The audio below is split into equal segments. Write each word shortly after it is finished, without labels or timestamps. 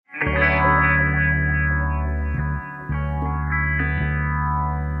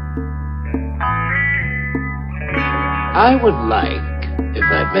I would like, if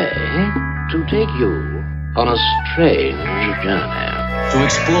I may, to take you on a strange journey. To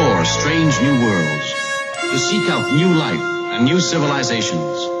explore strange new worlds, to seek out new life and new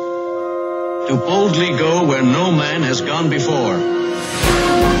civilizations, to boldly go where no man has gone before.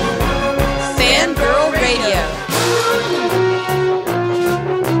 Fangirl Radio.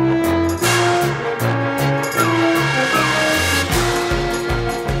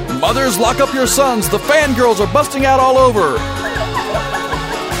 Mothers, lock up your sons. The fangirls are busting out all over.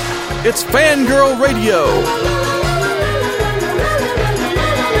 It's Fangirl Radio.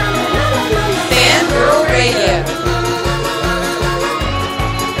 Fangirl Radio.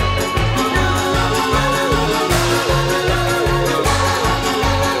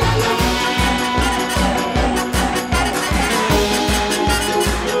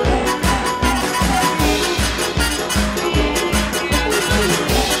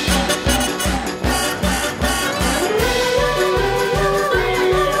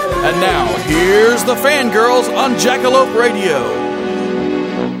 And now, here's the Fangirls on Jackalope Radio.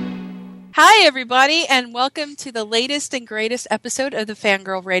 Hi, everybody, and welcome to the latest and greatest episode of the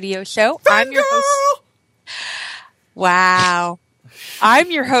Fangirl Radio Show. I'm your host. Wow.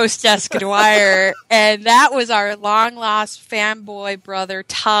 I'm your host, Jessica Dwyer, and that was our long-lost fanboy brother,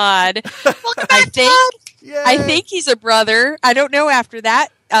 Todd. Welcome back, Todd. I think he's a brother. I don't know after that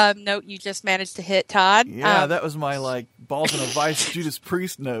note you just managed to hit, Todd. Yeah, that was my, balls in a vice Judas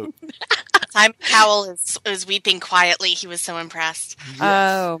Priest note. Simon Cowell is weeping quietly. He was so impressed. Yes.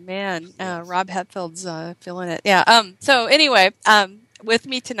 Oh, man. Rob Hetfield's feeling it. Yeah. So anyway, with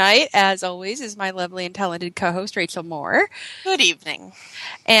me tonight, as always, is my lovely and talented co-host, Rachel Moore. Good evening.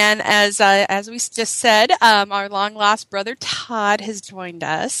 And as we just said, our long-lost brother, Todd, has joined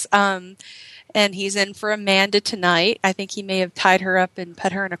us. And he's in for Amanda tonight. I think he may have tied her up and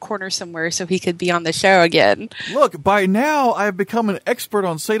put her in a corner somewhere so he could be on the show again. Look, by now I've become an expert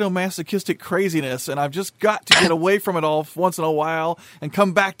on sadomasochistic craziness, and I've just got to get away from it all once in a while and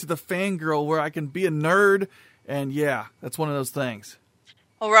come back to the fangirl where I can be a nerd. And yeah, that's one of those things.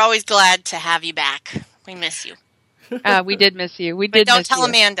 Well, we're always glad to have you back. We miss you. We did miss you. But don't tell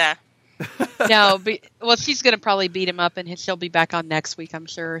Amanda. No, well, she's going to probably beat him up, and she'll be back on next week, I'm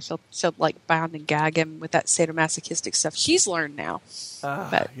sure. She'll bound and gag him with that sadomasochistic stuff she's learned now.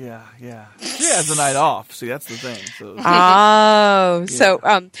 Yeah. She has the night off. See, that's the thing. So. Oh, yeah.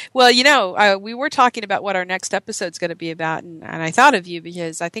 So, we were talking about what our next episode's going to be about, and I thought of you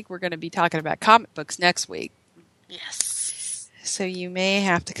because I think we're going to be talking about comic books next week. Yes. So you may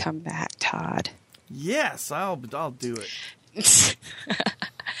have to come back, Todd. Yes, I'll do it.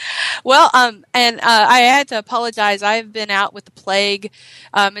 Well, and I had to apologize. I've been out with the plague.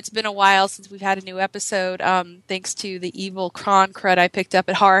 It's been a while since we've had a new episode, thanks to the evil cron crud I picked up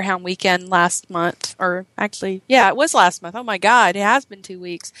at Horror Hound Weekend last month. Or actually, yeah, it was last month. Oh my God, it has been 2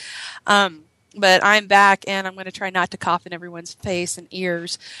 weeks. But I'm back, and I'm going to try not to cough in everyone's face and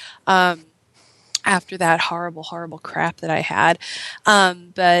ears. After that horrible, horrible crap that I had.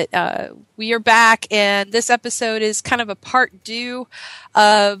 But we are back, and this episode is kind of a part two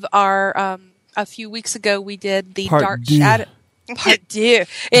of our, a few weeks ago we did the Dark Shadow. Part two.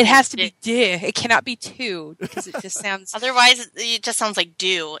 It has to be do. It cannot be two, because it just sounds... Otherwise, it just sounds like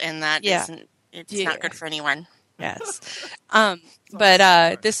do, and that it's not good for anyone. Yes.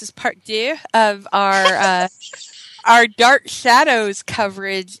 But this is part two of our Dark Shadows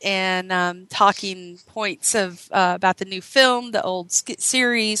coverage and talking points of about the new film, the old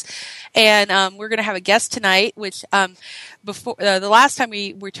series, and we're going to have a guest tonight. Which before the last time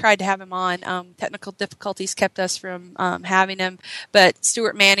we tried to have him on, technical difficulties kept us from having him. But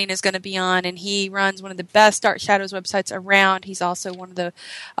Stuart Manning is going to be on, and he runs one of the best Dark Shadows websites around. He's also one of the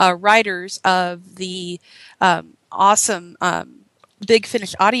writers of the awesome Big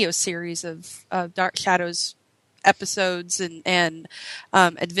Finish audio series of Dark Shadows episodes and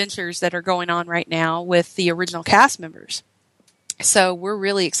adventures that are going on right now with the original cast members. So we're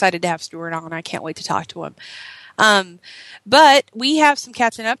really excited to have Stuart on. I can't wait to talk to him. But we have some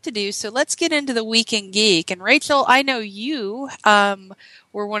catching up to do, so let's get into the Week in Geek. And Rachel, I know you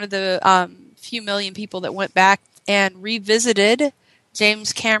were one of the few million people that went back and revisited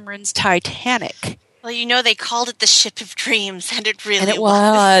James Cameron's Titanic. Well, they called it the Ship of Dreams, and it really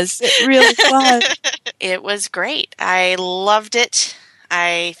was. It really was. It was great. I loved it.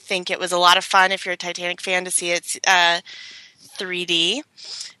 I think it was a lot of fun if you're a Titanic fan to see it 3D.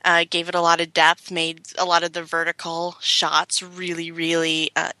 Gave it a lot of depth, made a lot of the vertical shots really,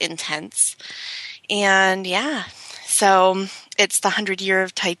 really intense. And yeah, so it's the 100th year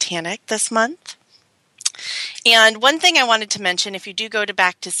of Titanic this month. And one thing I wanted to mention, if you do go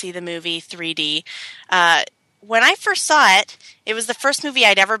back to see the movie 3D, when I first saw it, it was the first movie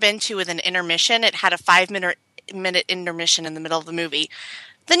I'd ever been to with an intermission. It had a 5-minute intermission in the middle of the movie.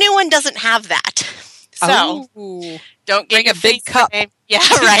 The new one doesn't have that. So don't get Bring a big cup. Yeah,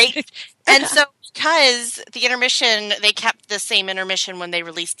 right. And so because the intermission, they kept the same intermission when they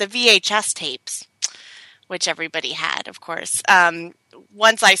released the VHS tapes, which everybody had, of course.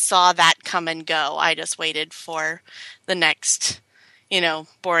 Once I saw that come and go, I just waited for the next,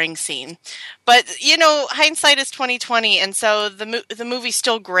 boring scene. But, hindsight is 20/20, and so the movie's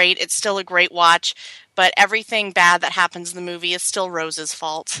still great. It's still a great watch, but everything bad that happens in the movie is still Rose's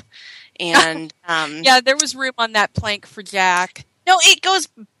fault. And yeah, there was room on that plank for Jack. No, it goes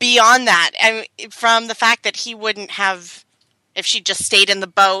beyond that. I mean, from the fact that he wouldn't have, if she just stayed in the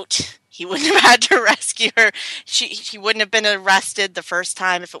boat, he wouldn't have had to rescue her. She wouldn't have been arrested the first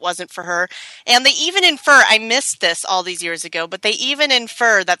time if it wasn't for her. And they even infer, I missed this all these years ago, but they even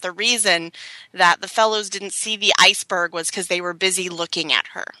infer that the reason that the fellows didn't see the iceberg was because they were busy looking at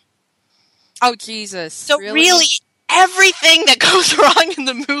her. Oh, Jesus. So really everything that goes wrong in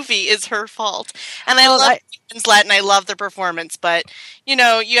the movie is her fault. And I love Winslet and I love the performance, but, you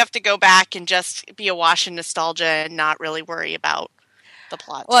have to go back and just be awash in nostalgia and not really worry about the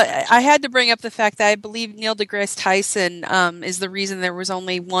plot. Well, I had to bring up the fact that I believe Neil deGrasse Tyson is the reason there was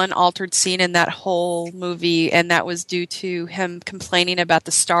only one altered scene in that whole movie, and that was due to him complaining about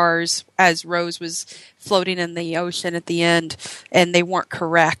the stars as Rose was floating in the ocean at the end, and they weren't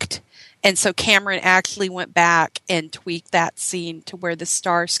correct. And so Cameron actually went back and tweaked that scene to where the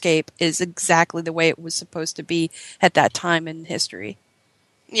starscape is exactly the way it was supposed to be at that time in history.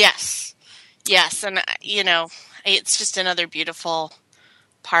 Yes. And, it's just another beautiful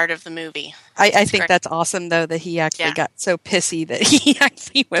part of the movie. I think that's awesome, though, that he actually got so pissy that he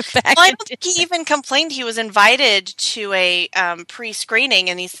actually went back. Well, I don't think he even complained. He was invited to a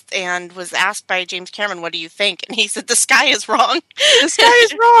pre-screening and was asked by James Cameron, "What do you think?" And he said, "The sky is wrong. The sky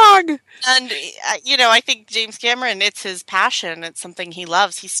is wrong." And I think James Cameron, it's his passion. It's something he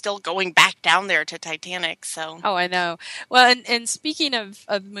loves. He's still going back down there to Titanic. So. Oh, I know. Well, and speaking of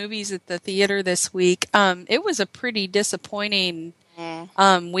movies at the theater this week, it was a pretty disappointing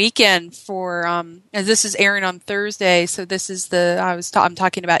weekend for as this is airing on Thursday, so this is I'm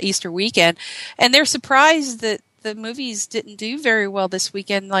talking about Easter weekend, and they're surprised that the movies didn't do very well this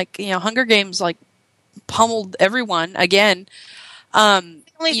weekend. Like, Hunger Games pummeled everyone again.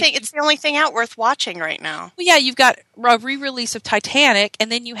 It's the only thing out worth watching right now. Well, yeah, you've got a re-release of Titanic,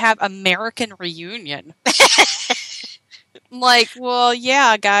 and then you have American Reunion. Well,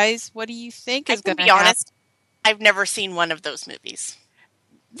 yeah, guys, what do you think is going to happen? Honest, I've never seen one of those movies.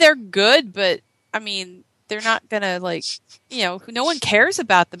 They're good, but I mean, they're not gonna no one cares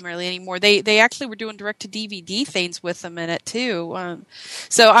about them really anymore. They actually were doing direct to DVD things with them in it too.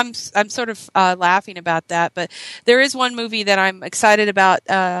 So I'm sort of laughing about that. But there is one movie that I'm excited about.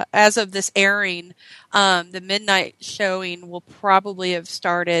 As of this airing, the midnight showing will probably have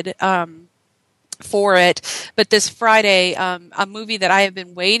started. For it, but this Friday, a movie that I have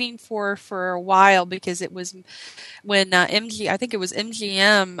been waiting for a while, because it was when I think it was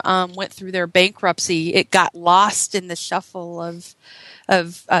MGM went through their bankruptcy. It got lost in the shuffle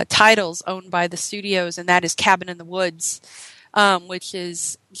of titles owned by the studios, and that is Cabin in the Woods, which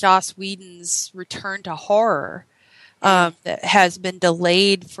is Joss Whedon's return to horror. That has been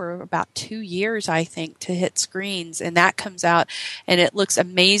delayed for about 2 years, I think, to hit screens, and that comes out, and it looks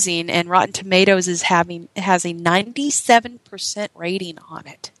amazing. And Rotten Tomatoes has a 97% rating on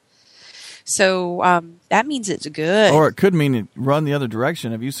it, so that means it's good. Or it could mean it run the other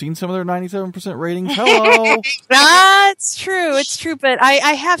direction. Have you seen some of their 97% ratings? Hello. That's true. It's true, but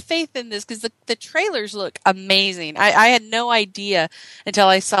I have faith in this because the trailers look amazing. I had no idea until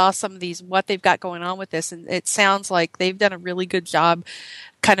I saw some of these, what they've got going on with this, and it sounds like they've done a really good job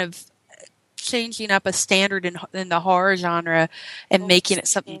kind of changing up a standard in the horror genre and making it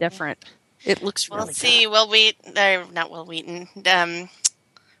something different. It looks really good. Not Will Wheaton.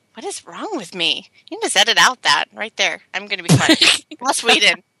 What is wrong with me? You can just edit out that right there. I'm going to be quiet. Joss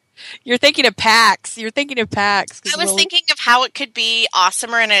Whedon. You're thinking of PAX. I was thinking of how it could be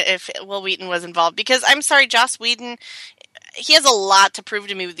awesomer and if Will Wheaton was involved. Because I'm sorry, Joss Whedon, he has a lot to prove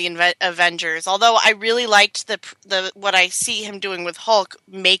to me with the Avengers. Although I really liked the what I see him doing with Hulk,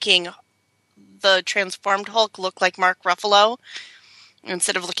 making the transformed Hulk look like Mark Ruffalo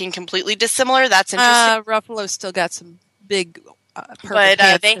instead of looking completely dissimilar. That's interesting. Ruffalo's still got some big. But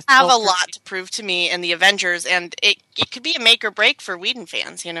they have a lot to prove to me in the Avengers, and it could be a make or break for Whedon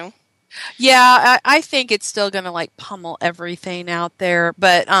fans, Yeah, I think it's still going to pummel everything out there,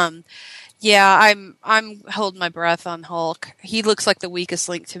 but Yeah, I'm holding my breath on Hulk. He looks like the weakest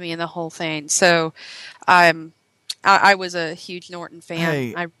link to me in the whole thing. So, I was a huge Norton fan.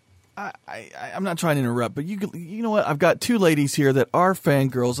 Hey, I'm not trying to interrupt, but you know what? I've got two ladies here that are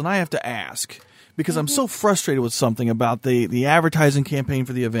fangirls, and I have to ask because I'm so frustrated with something about the advertising campaign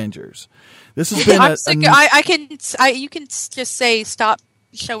for the Avengers. This has been you can just say stop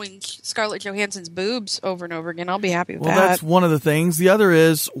showing Scarlett Johansson's boobs over and over again. I'll be happy with that. Well, that's one of the things. The other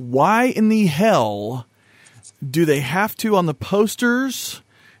is, why in the hell do they have to, on the posters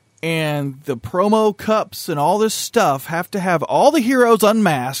and the promo cups and all this stuff, have to have all the heroes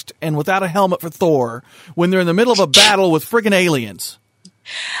unmasked and without a helmet for Thor when they're in the middle of a battle with friggin' aliens?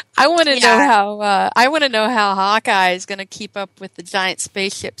 I want to know how Hawkeye is going to keep up with the giant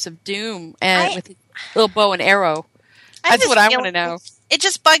spaceships of Doom and with his little bow and arrow. That's what I want to know. It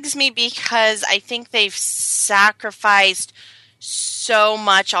just bugs me because I think they've sacrificed so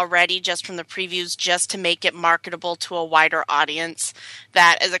much already just from the previews just to make it marketable to a wider audience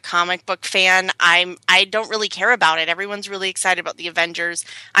that as a comic book fan, I don't really care about it. Everyone's really excited about the Avengers.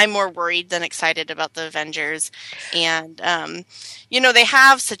 I'm more worried than excited about the Avengers. And, they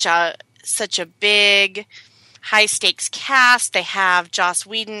have such a big high stakes cast. They have Joss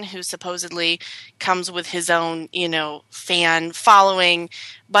Whedon, who supposedly comes with his own, fan following,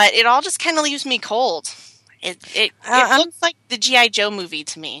 but it all just kind of leaves me cold. It looks like the G.I. Joe movie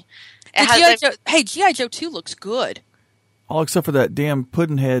to me. G.I. Joe 2 looks good. All except for that damn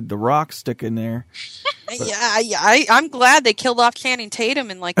Puddinhead, the Rock stick in there. I'm glad they killed off Channing Tatum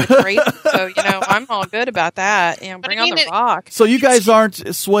in the trailer. So, I'm all good about that. Bring on the Rock. So you guys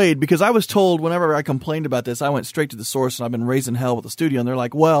aren't swayed, because I was told whenever I complained about this, I went straight to the source, and I've been raising hell with the studio, and they're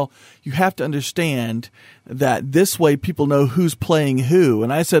like, well, you have to understand that this way people know who's playing who.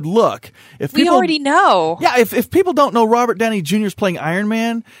 And I said, look, if people... We already know. Yeah, if people don't know Robert Downey Jr. is playing Iron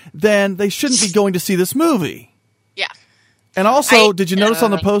Man, then they shouldn't be going to see this movie. Yeah. And also, did you notice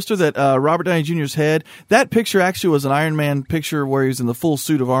on the poster that Robert Downey Jr.'s head, that picture actually was an Iron Man picture where he was in the full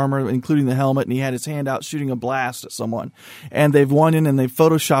suit of armor, including the helmet, and he had his hand out shooting a blast at someone. And they've won in and they've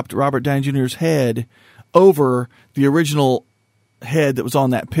photoshopped Robert Downey Jr.'s head over the original head that was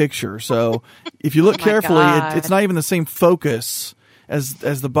on that picture. So if you look carefully, it's not even the same focus as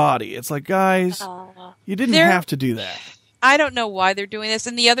the body. It's like, guys, you didn't have to do that. I don't know why they're doing this.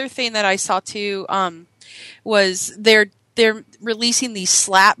 And the other thing that I saw too was they're releasing these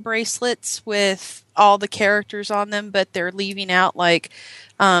slap bracelets with all the characters on them, but they're leaving out I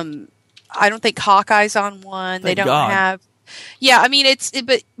don't think Hawkeye's on one. Thank they don't God. have. Yeah, I mean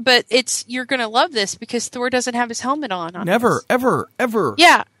but it's you're gonna love this because Thor doesn't have his helmet on. Never, ever.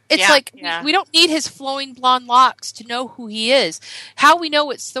 Yeah. It's Yeah. we don't need his flowing blonde locks to know who he is. How we know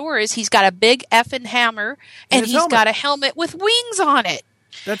it's Thor is he's got a big effing hammer and he's got a helmet with wings on it.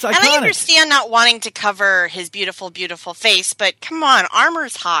 That's iconic. And I understand not wanting to cover his beautiful, beautiful face, but come on,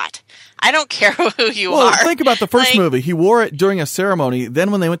 armor's hot. I don't care who you are. Well, think about the first movie. He wore it during a ceremony.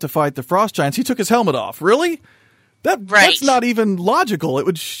 Then when they went to fight the Frost Giants, he took his helmet off. Really? That's not even logical. It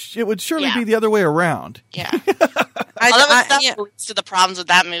would surely be the other way around. Yeah. That leads to the problems with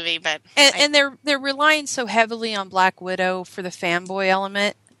that movie, but and they're relying so heavily on Black Widow for the fanboy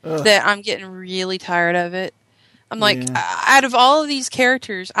element that I'm getting really tired of it. I'm like, out of all of these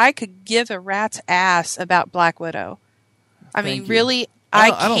characters, I could give a rat's ass about Black Widow. I mean, really,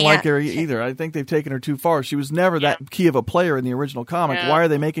 I don't like her either. I think they've taken her too far. She was never that key of a player in the original comic. Yeah. Why are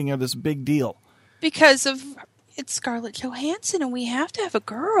they making her this big deal? Because it's Scarlett Johansson, and we have to have a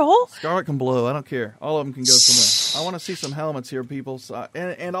girl. Scarlett can blow. I don't care. All of them can go somewhere. I want to see some helmets here, people.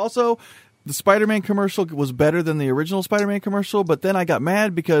 And also, the Spider-Man commercial was better than the original Spider-Man commercial, but then I got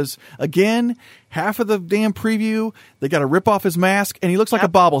mad because, again, half of the damn preview, they got to rip off his mask, and he looks like a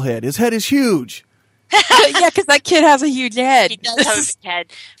bobblehead. His head is huge. Yeah, because that kid has a huge head. He does have a big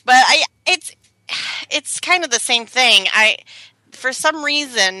head. But it's kind of the same thing. For some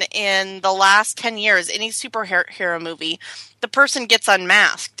reason, in the last 10 years, any superhero movie, the person gets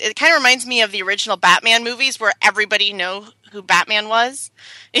unmasked. It kind of reminds me of the original Batman movies where everybody knew who Batman was.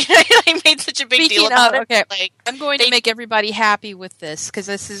 They made such a big deal about it. Okay, I'm going to make everybody happy with this because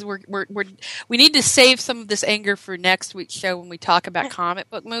this is we need to save some of this anger for next week's show when we talk about comic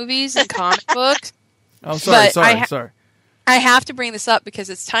book movies and comic books. Oh, sorry. I have to bring this up because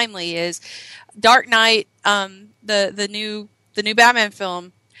it's timely. Is Dark Knight, the new Batman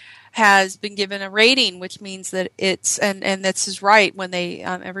film, has been given a rating, which means that it's and this is right when they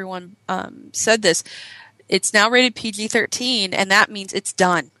everyone said this. It's now rated PG-13, and that means it's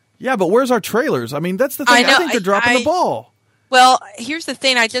done. Yeah, but where's our trailers? I mean, that's the thing. I think they're dropping the ball. Well, here's the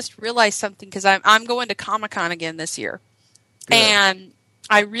thing. I just realized something because I'm going to Comic-Con again this year. Good. And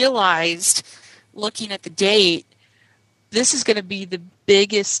I realized, looking at the date, this is going to be the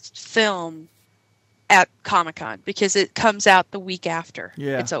biggest film at Comic-Con because it comes out the week after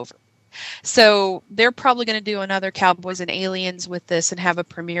it's over. So they're probably going to do another Cowboys and Aliens with this and have a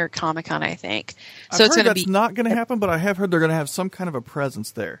premiere at Comic-Con, I think. So I've heard that's not going to happen, but I have heard they're going to have some kind of a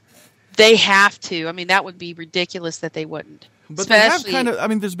presence there. They have to. I mean, that would be ridiculous that they wouldn't. But they have kind of. I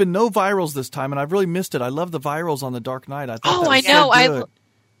mean, there's been no virals this time, and I've really missed it. I love the virals on The Dark Knight. I thought I know. So good.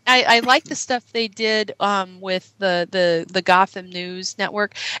 I like the stuff they did with the Gotham News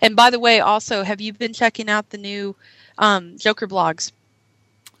Network. And by the way, also, have you been checking out the new Joker blogs?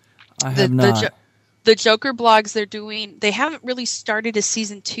 I have not. The Joker blogs they're doing, they haven't really started a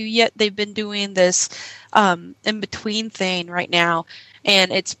season 2 yet. They've been doing this in-between thing right now,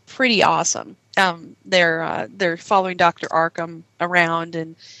 and it's pretty awesome. They're following Dr. Arkham around,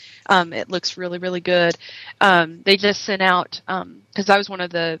 and it looks really, really good. They just sent out, because I was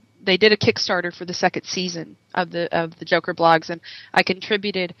they did a Kickstarter for the second season of the Joker blogs, and I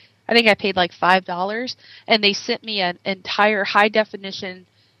contributed, I think I paid like $5, and they sent me an entire high definition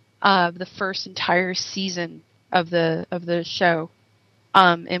of the first entire season of the show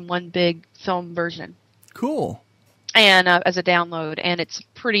in one big film version. Cool. And as a download, and it's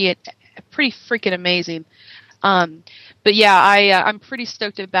pretty freaking amazing. But yeah, I'm pretty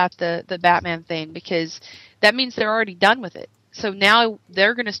stoked about the Batman thing because that means they're already done with it. So now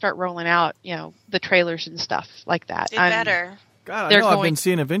they're going to start rolling out, the trailers and stuff like that. They better. God, I know I've been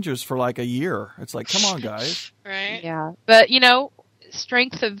seeing Avengers for like a year. It's like, come on, guys. Right? Yeah. But,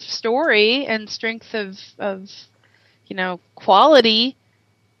 strength of story and strength of quality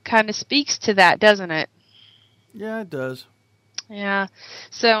kind of speaks to that, doesn't it? Yeah, it does. Yeah.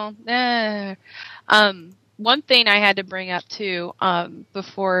 So, one thing I had to bring up too,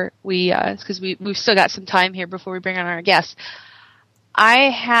 before because we've still got some time here before we bring on our guests. I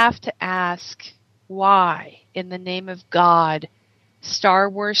have to ask why, in the name of God, Star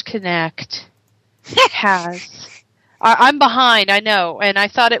Wars Connect has. I'm behind, I know, and I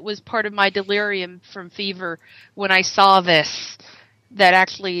thought it was part of my delirium from fever when I saw this that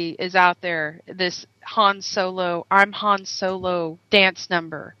actually is out there. This Han Solo, I'm Han Solo dance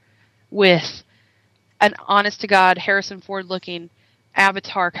number with an honest-to-God Harrison Ford-looking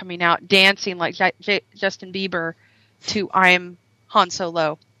avatar coming out dancing like Justin Bieber to I'm Han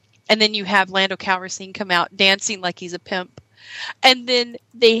Solo. And then you have Lando Calrissian come out dancing like he's a pimp. And then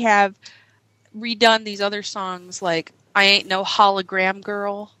they have redone these other songs like I Ain't No Hologram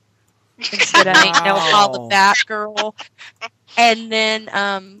Girl instead of I Ain't No Holobat Girl. And then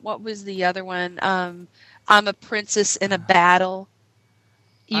what was the other one? I'm a Princess in a Battle.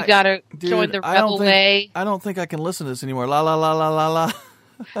 You gotta join the Rebel Way. I don't think I can listen to this anymore. La la la la la la.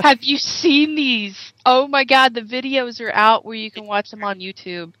 Have you seen these? Oh my God, the videos are out where you can watch them on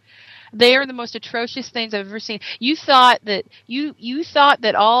YouTube. They are the most atrocious things I've ever seen. You thought that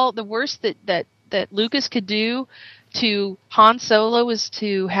all the worst that Lucas could do to Han Solo was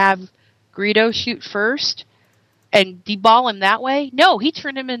to have Greedo shoot first and deball him that way? No, he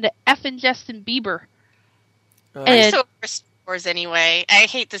turned him into effing Justin Bieber. I'm so over Star Wars anyway. I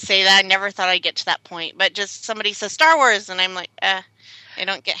hate to say that. I never thought I'd get to that point, but just somebody says Star Wars, and I'm like, I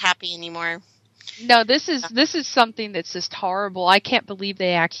don't get happy anymore. No, this is something that's just horrible. I can't believe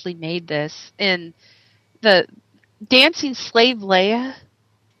they actually made this. And the dancing slave Leia.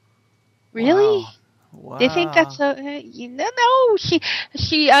 Really? Wow. They think that's no. She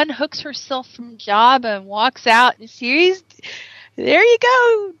unhooks herself from Jabba and walks out, and there you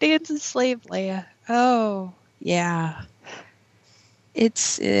go, dancing slave Leia. Oh yeah,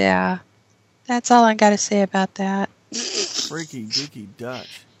 That's all I got to say about that. Freaky deaky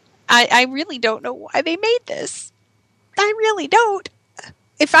Dutch. I really don't know why they made this. I really don't.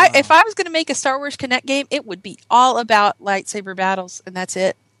 If I was going to make a Star Wars Connect game, it would be all about lightsaber battles, and that's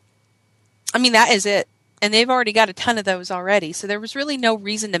it. I mean, that is it. And they've already got a ton of those already, so there was really no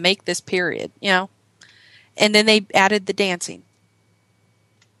reason to make this, period, And then they added the dancing.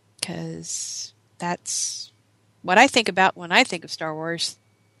 Because that's what I think about when I think of Star Wars.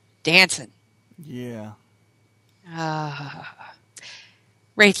 Dancing. Yeah.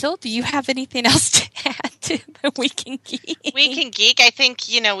 Rachel, do you have anything else to add to the Week in Geek? Week in Geek, I think,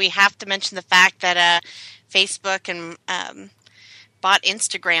 we have to mention the fact that Facebook and bought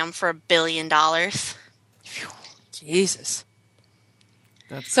Instagram for $1 billion. Jesus.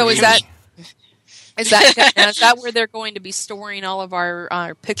 That's so crazy. is that where they're going to be storing all of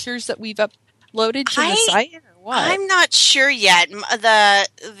our pictures that we've uploaded to the site, or what? I'm not sure yet.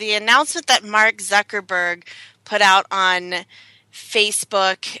 The announcement that Mark Zuckerberg put out on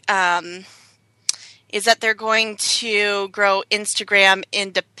Facebook is that they're going to grow Instagram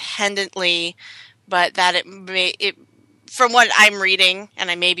independently, but that it from what I'm reading, and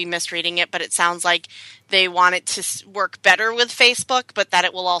I may be misreading it, but it sounds like they want it to work better with Facebook, but that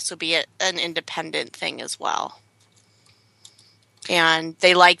it will also be an independent thing as well. And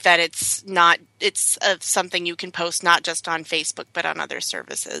they like that it's something you can post not just on Facebook, but on other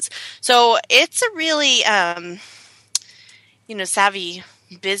services. So it's a really, savvy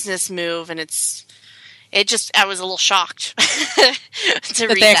business move, and I was a little shocked to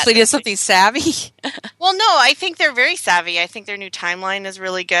read they actually did something savvy. Well, no, I think they're very savvy. I think their new timeline is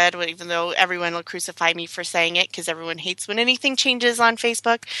really good, even though everyone will crucify me for saying it because everyone hates when anything changes on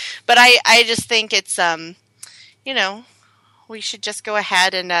Facebook. But I just think it's, we should just go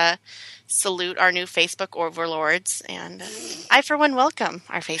ahead and salute our new Facebook overlords. And I, for one, welcome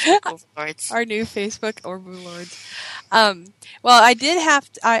our Facebook overlords. Our new Facebook overlords. Well, I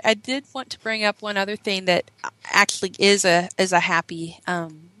did want to bring up one other thing that actually is a happy,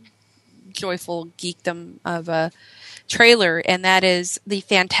 joyful geekdom of a trailer, and that is the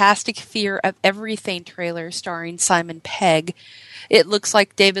Fantastic Fear of Everything trailer starring Simon Pegg. It looks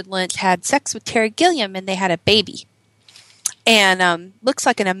like David Lynch had sex with Terry Gilliam and they had a baby. And looks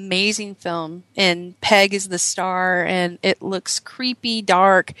like an amazing film. And Pegg is the star, and it looks creepy,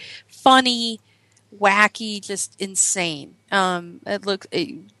 dark, funny, wacky, just insane.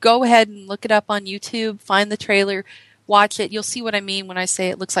 Go ahead and look it up on YouTube. Find the trailer, watch it. You'll see what I mean when I say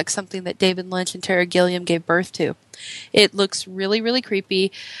it looks like something that David Lynch and Terry Gilliam gave birth to. It looks really, really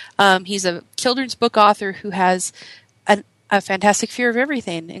creepy. He's a children's book author who has a fantastic fear of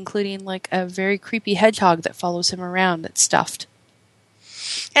everything, including like a very creepy hedgehog that follows him around that's stuffed.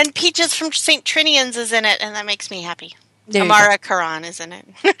 And Peaches from St. Trinian's is in it, and that makes me happy. There Amara Karan is in it.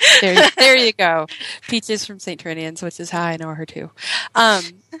 there you go. Peaches from St. Trinian's, which is how I know her too.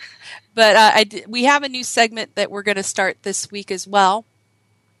 But we have a new segment that we're going to start this week as well,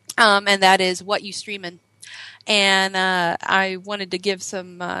 and that is What You Streamin'. And I wanted to give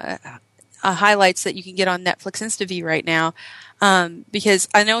some highlights that you can get on Netflix InstaView right now, because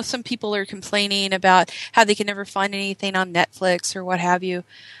I know some people are complaining about how they can never find anything on Netflix or what have you,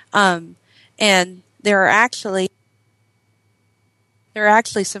 and there are actually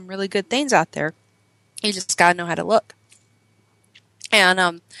some really good things out there. You just gotta know how to look. And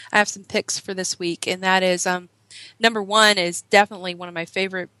I have some picks for this week, and that is number one is definitely one of my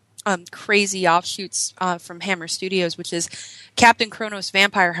favorite crazy offshoots from Hammer Studios, which is Captain Kronos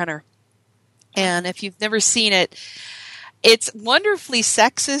Vampire Hunter. And if you've never seen it, it's wonderfully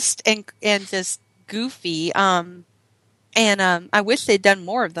sexist and just goofy. And I wish they'd done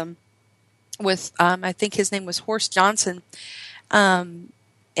more of them with, I think his name was Horst Johnson. And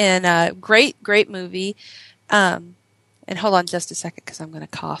a great movie. And hold on just a second because I'm going to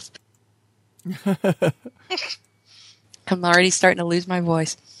cough. I'm already starting to lose my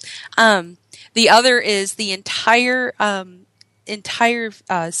voice. The other is the entire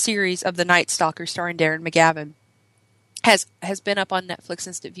series of The Night Stalker starring Darren McGavin has been up on Netflix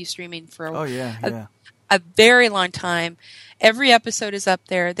Instant View streaming for a very long time. Every episode is up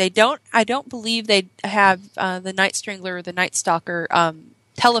there. I don't believe they have the Night Strangler or the Night Stalker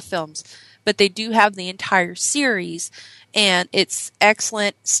telefilms, but they do have the entire series, and it's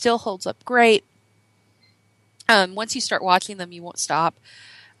excellent. Still holds up great. Once you start watching them, you won't stop.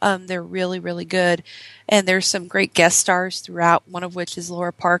 They're really, really good. And there's some great guest stars throughout, one of which is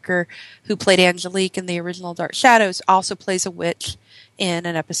Laura Parker, who played Angelique in the original Dark Shadows, also plays a witch in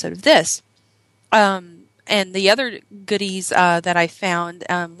an episode of this. And the other goodies that I found,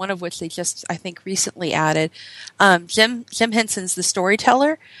 one of which they just, I think, recently added, Jim Henson's The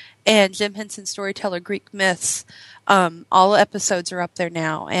Storyteller and Jim Henson's Storyteller Greek Myths. All episodes are up there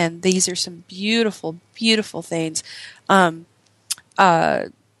now, and these are some beautiful, beautiful things. I'm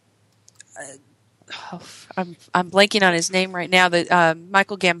blanking on his name right now. That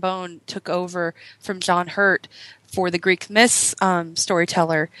Michael Gambon took over from John Hurt for the Greek Myths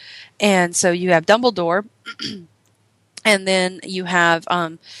Storyteller, and so you have Dumbledore, and then you have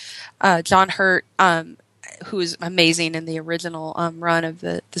John Hurt, who is amazing in the original run of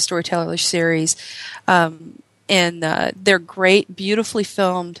the Storyteller series, and they're great, beautifully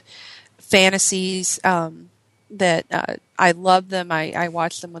filmed fantasies. That I love them. I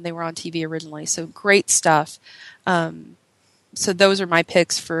watched them when they were on TV originally. So great stuff. So those are my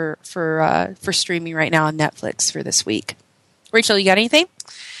picks for streaming right now on Netflix for this week. Rachel, you got anything?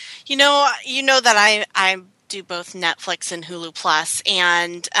 You know that I do both Netflix and Hulu Plus,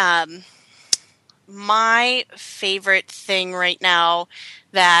 and my favorite thing right now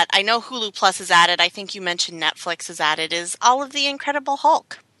that I know Hulu Plus is added, I think you mentioned Netflix is added, is all of the Incredible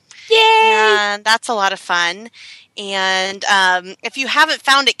Hulk. Yay! And that's a lot of fun. And if you haven't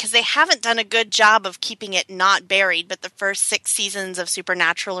found it, because they haven't done a good job of keeping it not buried, but the first 6 seasons of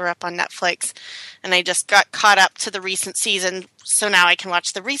Supernatural are up on Netflix. And I just got caught up to the recent season, so now I can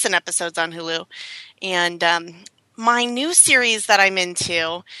watch the recent episodes on Hulu. And my new series that I'm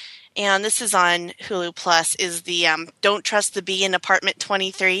into, and this is on Hulu Plus, is the Don't Trust the Bee in Apartment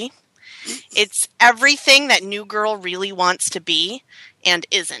 23. It's everything that New Girl really wants to be and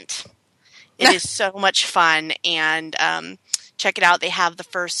isn't. It is so much fun, and check it out. They have the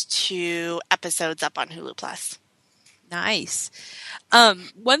first 2 episodes up on Hulu Plus. Nice.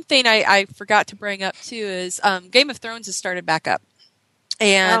 One thing I forgot to bring up too is Game of Thrones has started back up,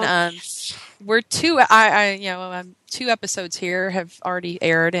 and we're 2 episodes here have already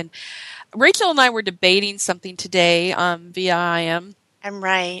aired, and Rachel and I were debating something today via IM. I'm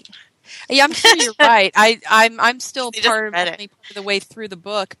right. Yeah, I'm sure you're right. I'm still You part just read of the way through the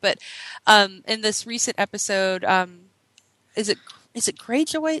book, but in this recent episode, is it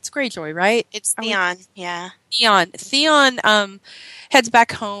Greyjoy? It's Greyjoy, right? It's Theon, yeah. Theon heads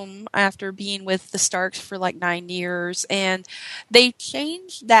back home after being with the Starks for like 9 years, and they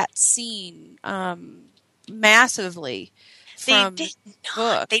changed that scene massively from They did the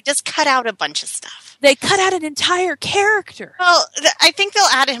not. book. They just cut out a bunch of stuff. They cut out an entire character. Well, I think they'll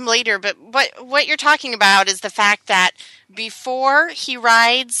add him later, but what you're talking about is the fact that before he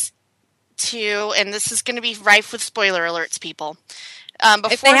rides to, and this is going to be rife with spoiler alerts, people.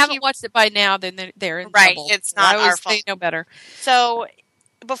 Before If they haven't watched it by now, then they're in Right, trouble. it's not our fault. They know better. So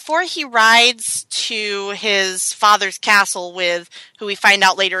before he rides to his father's castle with who we find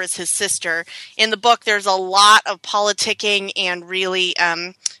out later is his sister, in the book there's a lot of politicking and really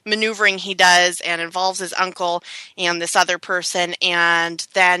maneuvering he does, and involves his uncle and this other person, and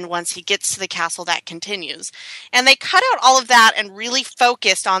then once he gets to the castle that continues. And they cut out all of that and really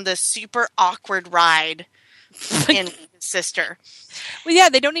focused on this super awkward ride in his sister. Well, yeah,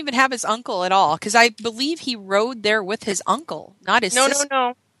 they don't even have his uncle at all, because I believe he rode there with his uncle, not his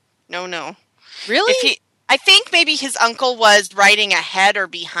sister. No. Really? I think maybe his uncle was riding ahead or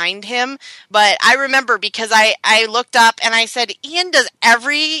behind him, but I remember because I looked up and I said, Ian,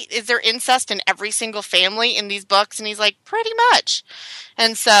 is there incest in every single family in these books? And he's like, pretty much.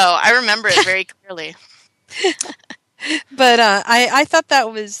 And so I remember it very clearly. But I thought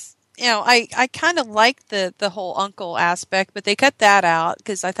that was, I kind of liked the whole uncle aspect, but they cut that out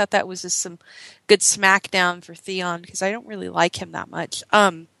because I thought that was just some good smackdown for Theon, because I don't really like him that much.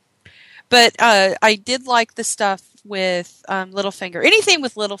 But I did like the stuff with Littlefinger. Anything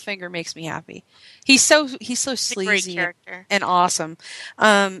with Littlefinger makes me happy. He's so sleazy and awesome.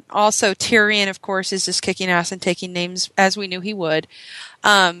 Also, Tyrion, of course, is just kicking ass and taking names as we knew he would.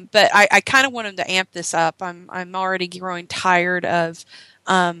 But I kind of want him to amp this up. I'm already growing tired of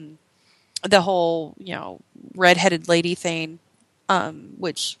the whole redheaded lady thing,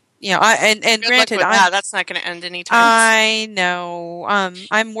 which. And granted, that's not going to end anytime soon. I know.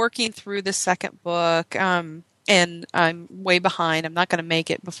 I'm working through the second book, and I'm way behind. I'm not going to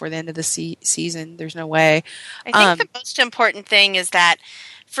make it before the end of the season. There's no way. I think the most important thing is that,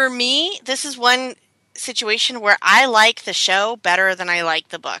 for me, this is one situation where I like the show better than I like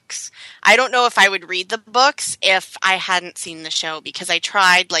the books. I don't know if I would read the books if I hadn't seen the show, because I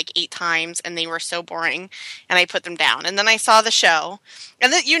tried like 8 times and they were so boring and I put them down. And then I saw the show,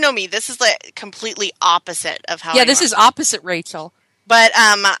 and you know me, this is like completely opposite of how this is opposite Rachel. But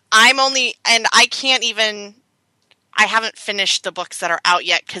I'm only, and I haven't finished the books that are out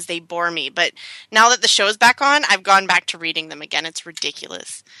yet because they bore me. But now that the show's back on, I've gone back to reading them again. It's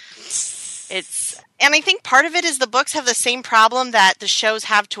ridiculous. And I think part of it is the books have the same problem that the shows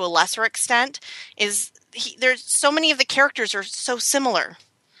have to a lesser extent. There's so many of the characters are so similar.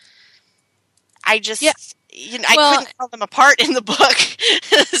 I just, I couldn't tell them apart in the book.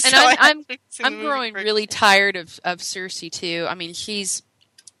 So and I'm growing really tired of Cersei too. I mean, she's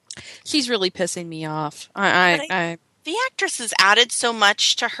really pissing me off. The actress has added so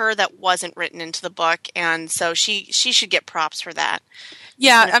much to her that wasn't written into the book, and so she should get props for that.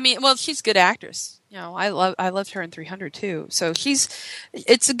 Yeah, I mean, well, she's a good actress. I loved her in 300 too. So she's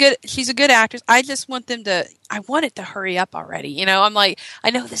a good actress. I just want I want it to hurry up already. I'm like, I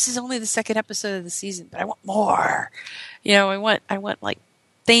know this is only the second episode of the season, but I want more. I want like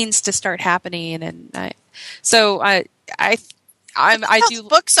things to start happening, and I do.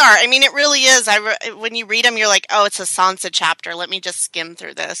 Books are. I mean, it really is. When you read them, you're like, oh, it's a Sansa chapter. Let me just skim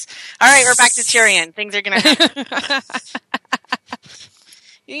through this. All right, we're back to Tyrion. Things are going to happen.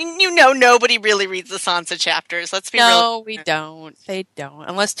 You know, nobody really reads the Sansa chapters. Let's be real. No, we don't. They don't.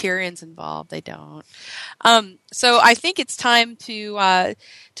 Unless Tyrion's involved, they don't. So I think it's time to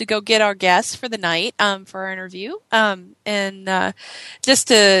go get our guests for the night for our interview. And just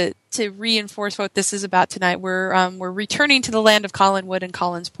to reinforce what this is about tonight, we're returning to the land of Collinwood and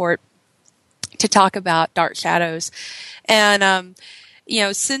Collinsport to talk about Dark Shadows. And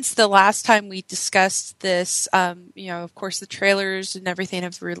since the last time we discussed this, of course, the trailers and everything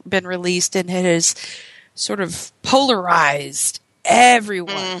have been released, and it has sort of polarized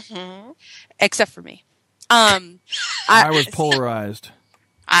everyone, except for me. I was polarized.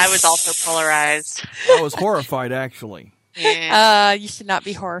 I was also polarized. I was horrified, actually. Yeah. You should not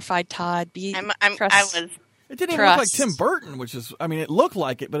be horrified, Todd. I was. It didn't even look like Tim Burton, it looked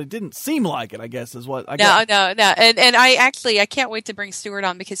like it, but it didn't seem like it, I guess, is what I guess. No. And I can't wait to bring Stuart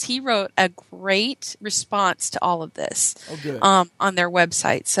on because he wrote a great response to all of this on their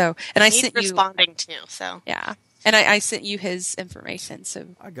website. So, and I sent you responding too. So yeah, and I sent you his information. So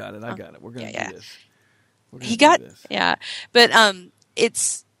I got it. We're gonna do this. But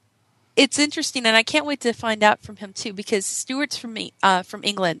it's interesting, and I can't wait to find out from him too because Stuart's from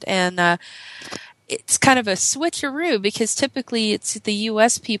England, and it's kind of a switcheroo because typically it's the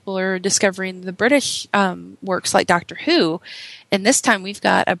U.S. people are discovering the British works like Doctor Who, and this time we've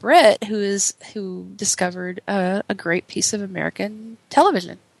got a Brit who discovered a great piece of American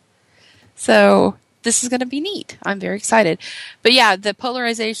television. So this is going to be neat. I'm very excited. But yeah, the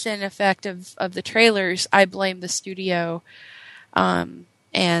polarization effect of the trailers, I blame the studio, but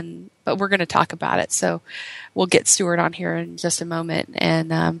we're going to talk about it. So we'll get Stuart on here in just a moment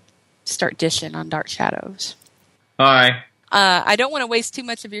and start dishing on Dark Shadows. Hi. I don't want to waste too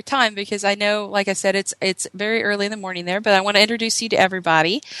much of your time because I know, like I said, it's very early in the morning there, but I want to introduce you to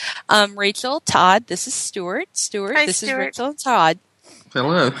everybody. Rachel, Todd, this is Stuart. Hi, this Stuart. is Rachel and Todd.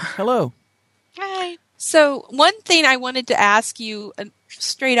 Hello. Hi. So one thing I wanted to ask you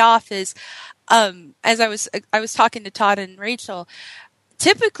straight off is, as I was talking to Todd and Rachel,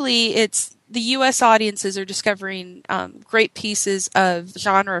 typically it's the U.S. audiences are discovering great pieces of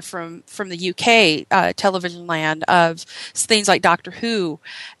genre from the UK television land of things like Doctor Who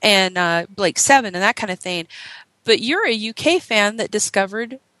and Blake Seven and that kind of thing. But you're a UK fan that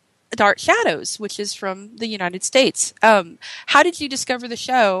discovered Dark Shadows, which is from the United States. How did you discover the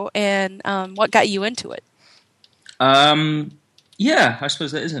show, and what got you into it? Yeah, I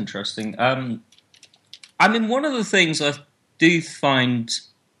suppose that is interesting. One of the things I do find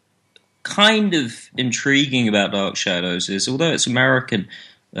kind of intriguing about Dark Shadows is, although it's American,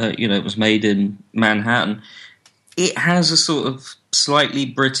 it was made in Manhattan, it has a sort of slightly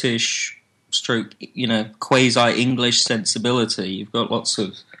British stroke, quasi-English sensibility. You've got lots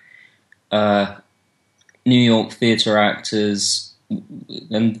of New York theatre actors,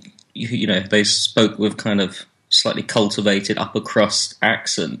 and they spoke with kind of slightly cultivated upper crust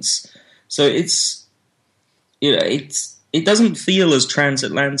accents. So it doesn't feel as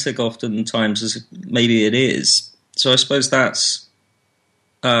transatlantic oftentimes as maybe it is. So I suppose that's,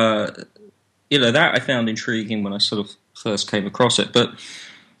 that I found intriguing when I sort of first came across it. But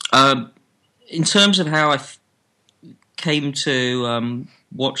in terms of how I came to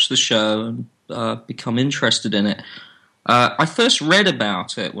watch the show and become interested in it, I first read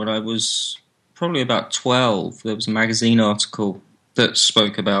about it when I was probably about 12. There was a magazine article that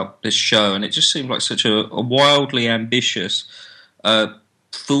spoke about this show, and it just seemed like such a wildly ambitious,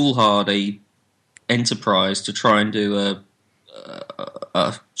 foolhardy enterprise to try and do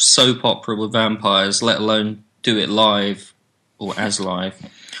a soap opera with vampires, let alone do it live or as live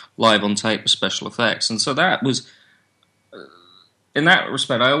on tape with special effects. And so that was, in that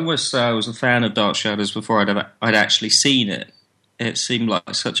respect, I almost was a fan of Dark Shadows before I'd actually seen it. It seemed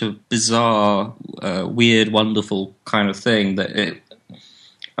like such a bizarre, weird, wonderful kind of thing that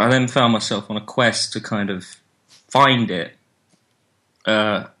I then found myself on a quest to kind of find it.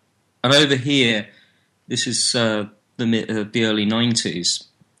 And over here, this is the early 90s.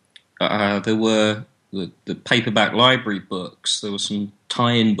 There were the paperback library books. There were some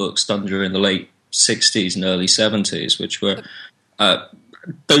tie-in books done during the late 60s and early 70s, which were...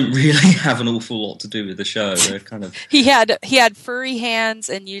 don't really have an awful lot to do with the show. They're kind of he had furry hands,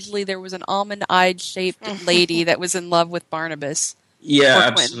 and usually there was an almond-eyed shaped lady that was in love with Barnabas. Yeah,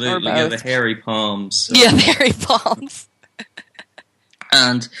 absolutely. Yeah, the hairy palms. Yeah, the hairy palms.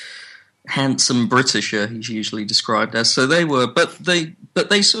 And handsome Britisher, he's usually described as. So they were, but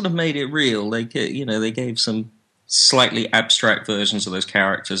they sort of made it real. They gave some slightly abstract versions of those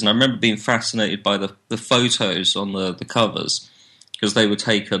characters, and I remember being fascinated by the photos on the covers, because they were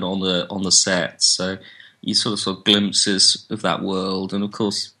taken on the sets. So you sort of saw glimpses of that world. And of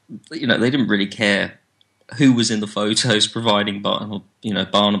course, they didn't really care who was in the photos, providing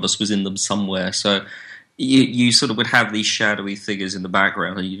Barnabas was in them somewhere. So you sort of would have these shadowy figures in the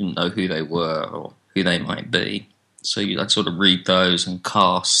background, and you didn't know who they were or who they might be. So I'd sort of read those and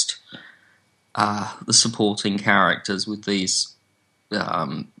cast the supporting characters with these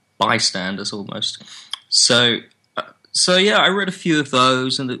bystanders almost. So yeah, I read a few of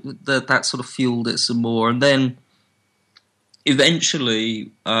those, and that sort of fueled it some more. And then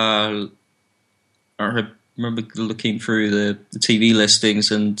eventually, I remember looking through the TV listings,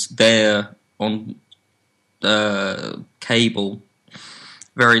 and there on cable,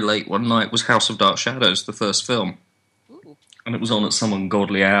 very late one night, was House of Dark Shadows, the first film. Ooh. And it was on at some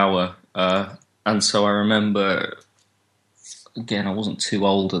ungodly hour. And so I remember, again, I wasn't too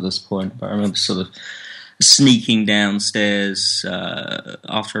old at this point, but I remember sort of sneaking downstairs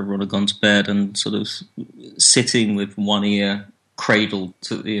after everyone had gone to bed and sort of sitting with one ear cradled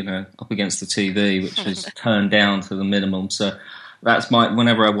to, up against the TV, which was turned down to the minimum. So that's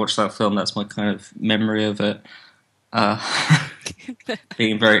whenever I watch that film, that's my kind of memory of it.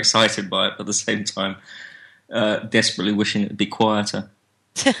 Being very excited by it, but at the same time, desperately wishing it would be quieter.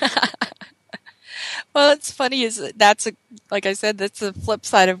 Well, it's funny like I said, that's the flip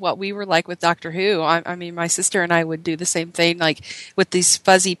side of what we were like with Doctor Who. I mean, my sister and I would do the same thing, like with these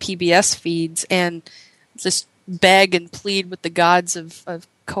fuzzy PBS feeds, and just beg and plead with the gods of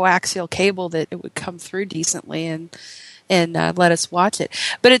coaxial cable that it would come through decently and let us watch it.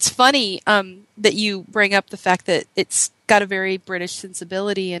 But it's funny that you bring up the fact that it's got a very British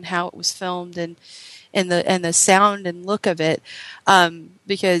sensibility in how it was filmed and the sound and look of it,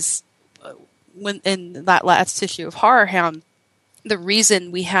 because when in that last issue of Horror Hound, the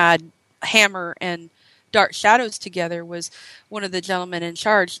reason we had Hammer and Dark Shadows together was one of the gentlemen in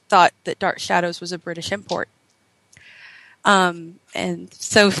charge thought that Dark Shadows was a British import. And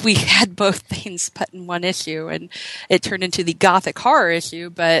so we had both things put in one issue, and it turned into the Gothic horror issue.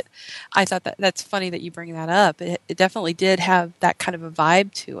 But I thought that's funny that you bring that up. It definitely did have that kind of a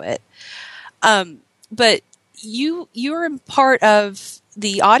vibe to it. But you're in part of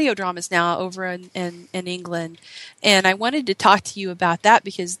the audio dramas now over in England, and I wanted to talk to you about that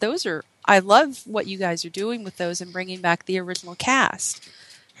because I love what you guys are doing with those and bringing back the original cast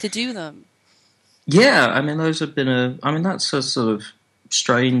to do them. Yeah, I mean, those have been that's a sort of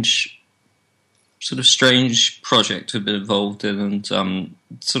strange project to have been involved in, and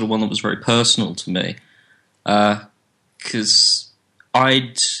sort of one that was very personal to me, because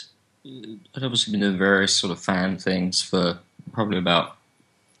I'd obviously been doing various sort of fan things for probably about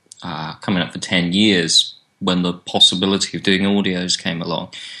coming up for 10 years when the possibility of doing audios came along.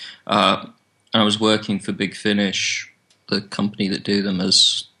 I was working for Big Finish, the company that do them,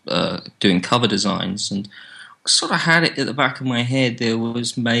 as doing cover designs, and I sort of had it at the back of my head there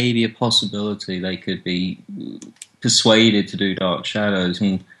was maybe a possibility they could be persuaded to do Dark Shadows,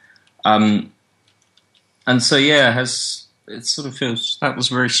 and so yeah, it sort of feels that was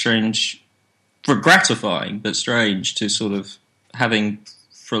very strange, gratifying but strange to sort of having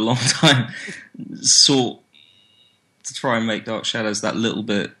for a long time sought to try and make Dark Shadows that little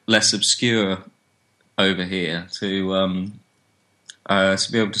bit less obscure over here, to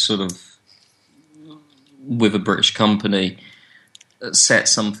be able to sort of, with a British company, set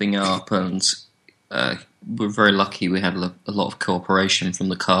something up, and we're very lucky we had a lot of cooperation from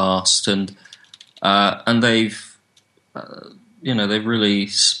the cast, and they've they've really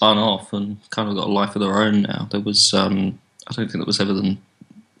spun off and kind of got a life of their own now. There was I don't think there was ever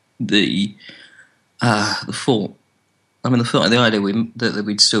the thought. I mean, the idea that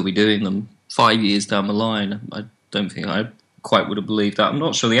we'd still be doing them 5 years down the line, I don't think I quite would have believed that. I'm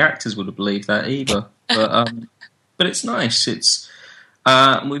not sure the actors would have believed that either. But it's nice. It's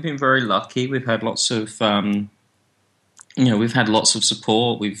we've been very lucky. We've had lots of we've had lots of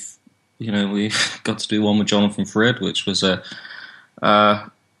support. We've got to do one with Jonathan Frid, which was a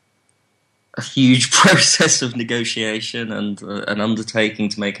huge process of negotiation and an undertaking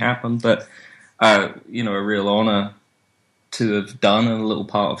to make happen. But a real honour to have done, and a little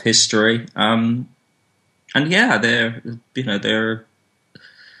part of history. And yeah, they're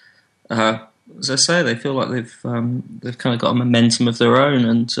as I say, they feel like they've kind of got a momentum of their own,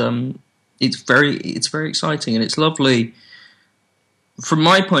 and it's very exciting, and it's lovely. From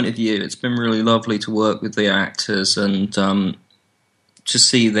my point of view, it's been really lovely to work with the actors and to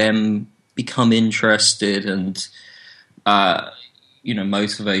see them become interested and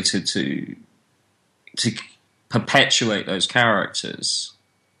motivated to perpetuate those characters.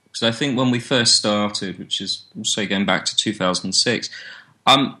 Because I think when we first started, which is, say, going back to 2006,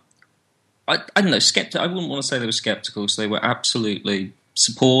 I I don't know, I wouldn't want to say they were skeptical, because they were absolutely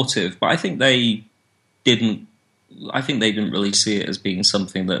supportive, but I think they didn't really see it as being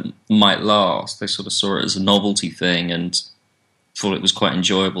something that might last. They sort of saw it as a novelty thing and thought it was quite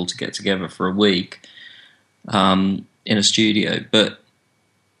enjoyable to get together for a week in a studio. But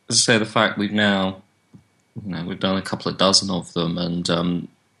as I say, the fact we've now, we've done a couple of dozen of them, and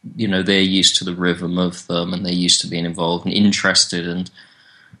they're used to the rhythm of them, and they're used to being involved and interested, and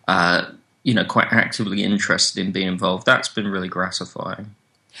quite actively interested in being involved. That's been really gratifying.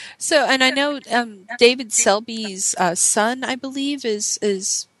 So, and I know David Selby's son, I believe,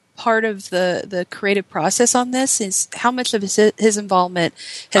 is part of the creative process on this. Is how much of his involvement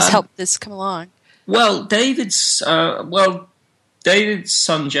has helped this come along? Well, David's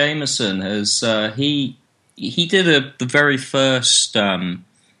son Jameson has he did the very first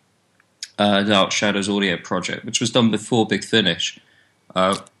Dark Shadows audio project, which was done before Big Finish.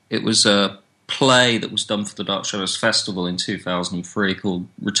 It was a play that was done for the Dark Shadows Festival in 2003 called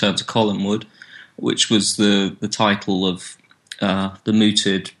Return to Collinwood, which was the title of the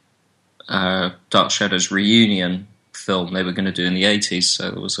mooted Dark Shadows reunion film they were going to do in the 80s. So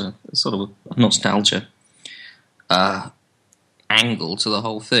there was a sort of a nostalgia angle to the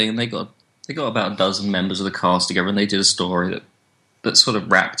whole thing. And they got about a dozen members of the cast together, and they did a story that sort of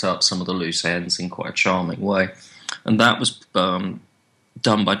wrapped up some of the loose ends in quite a charming way. And that was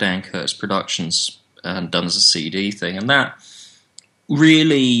done by Dan Curtis Productions and done as a CD thing. And that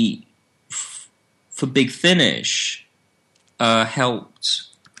really, for Big Finish, helped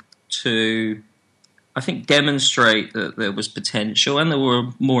to, I think, demonstrate that there was potential, and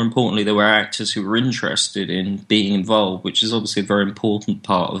more importantly, there were actors who were interested in being involved, which is obviously a very important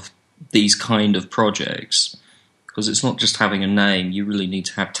part of these kind of projects, because it's not just having a name, you really need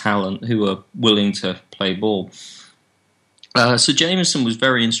to have talent who are willing to play ball. So Jameson was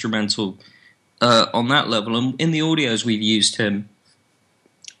very instrumental on that level, and in the audios we've used him.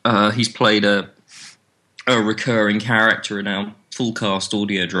 He's played a recurring character in our full cast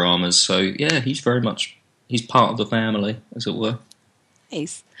audio dramas, so yeah, he's part of the family, as it were.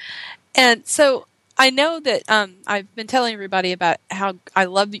 Nice. And so I know that I've been telling everybody about how I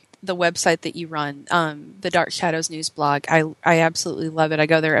love the website that you run, the Dark Shadows News blog. I absolutely love it. I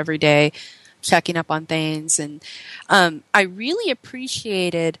go there every day, checking up on things, and I really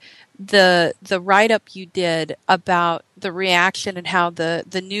appreciated the write-up you did about the reaction and how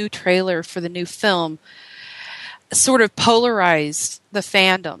the new trailer for the new film sort of polarized the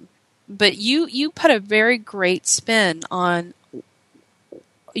fandom. But you put a very great spin on,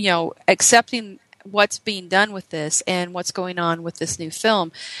 accepting what's being done with this and what's going on with this new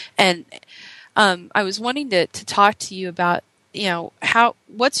film. And I was wanting to talk to you about,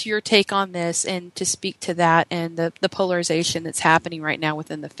 what's your take on this, and to speak to that and the polarization that's happening right now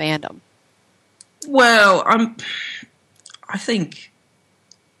within the fandom. Well, I think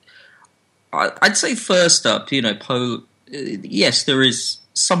I'd say first up, yes, there is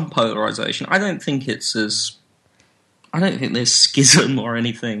some polarization. I don't think there's schism or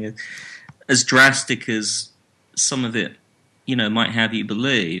anything as drastic as some of it, might have you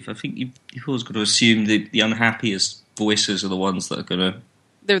believe. I think you've always got to assume the unhappiest voices are the ones that are going to...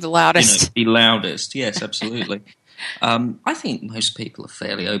 They're the loudest. Be loudest, yes, absolutely. I think most people are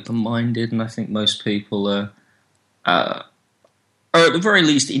fairly open-minded, and I think most people are at the very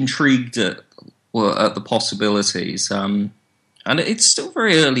least intrigued at the possibilities. And it's still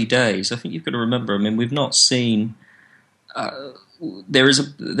very early days. I think you've got to remember, we've not seen... There is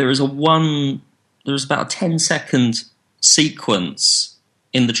about a 10-second sequence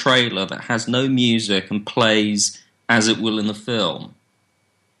in the trailer that has no music and plays as it will in the film.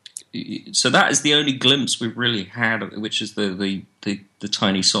 So that is the only glimpse we've really had of it, which is the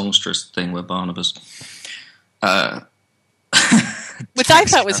tiny songstress thing where Barnabas... which I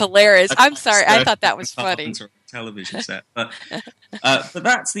thought was hilarious. I'm sorry, I thought that was funny. Television set, but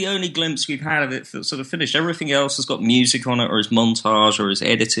that's the only glimpse we've had of it that's sort of finished. Everything else has got music on it, or is montage, or is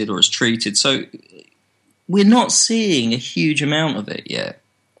edited, or is treated. So we're not seeing a huge amount of it yet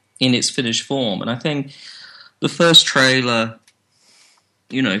in its finished form. And I think the first trailer,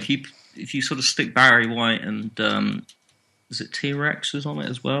 if you sort of stick Barry White and is it T-Rex was on it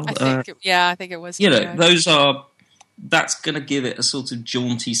as well? I think it was. Those are. That's going to give it a sort of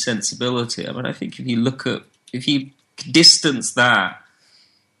jaunty sensibility. I think if you distance that,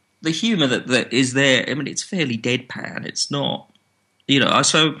 the humour that is there, it's fairly deadpan. It's not,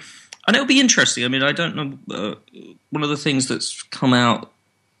 so, and it'll be interesting. I don't know, one of the things that's come out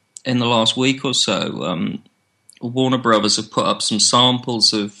in the last week or so, Warner Brothers have put up some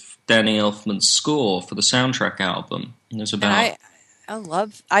samples of Danny Elfman's score for the soundtrack album. And there's about...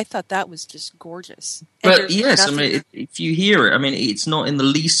 I thought that was just gorgeous. And But there's yes, I nothing- mean, if you hear it, I mean, it's not in the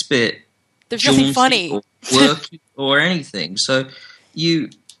least bit there's nothing jaunty funny. or quirky or anything. So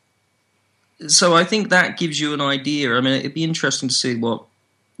I think that gives you an idea. I mean, it'd be interesting to see what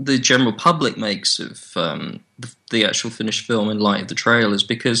the general public makes of the actual finished film in light of the trailers,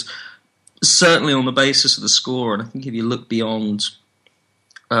 because certainly on the basis of the score, and I think if you look beyond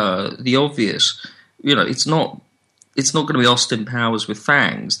the obvious, you know, it's not going to be Austin Powers with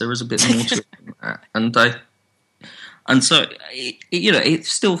fangs. There is a bit more to it than that, and so it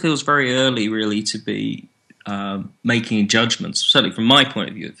still feels very early, really, to be making judgments. Certainly, from my point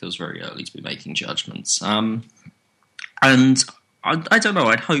of view, it feels very early to be making judgments. And I don't know.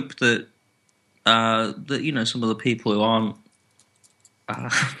 I'd hope that some of the people who aren't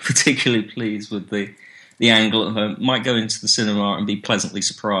particularly pleased with the angle at home might go into the cinema and be pleasantly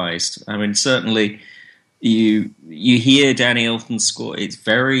surprised. I mean, certainly you hear Danny Elfman's score. It's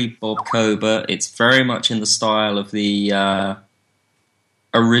very Bob Kober. It's very much in the style of the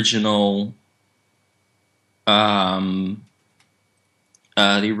original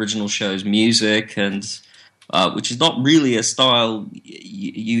show's music, and which is not really a style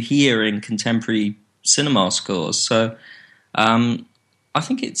you hear in contemporary cinema scores. So I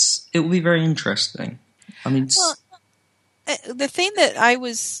think it will be very interesting. I mean, the thing that I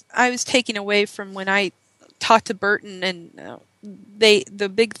was taking away from when I talked to Burton, and the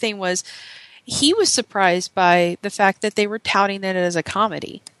big thing was he was surprised by the fact that they were touting it as a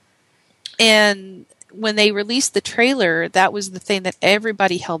comedy. And when they released the trailer, that was the thing that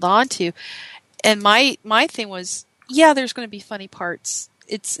everybody held on to. And my thing was, yeah, there's going to be funny parts.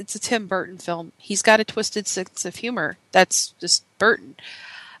 It's a Tim Burton film. He's got a twisted sense of humor. That's just Burton.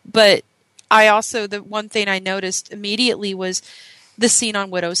 But I also, the one thing I noticed immediately was the scene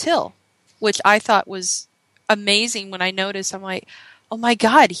on Widow's Hill, which I thought was amazing. When I noticed, I'm like, oh my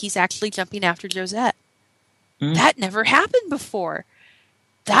God, he's actually jumping after Josette. That never happened before.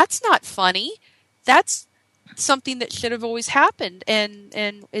 That's not funny. That's something that should have always happened, and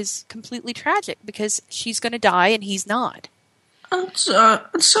is completely tragic because she's going to die and he's not. And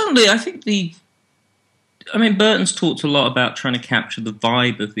certainly, I think Burton's talked a lot about trying to capture the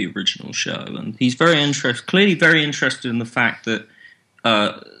vibe of the original show, and he's clearly very interested in the fact that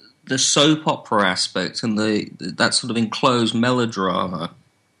the soap opera aspect and that sort of enclosed melodrama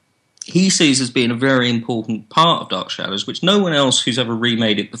he sees as being a very important part of Dark Shadows, which no one else who's ever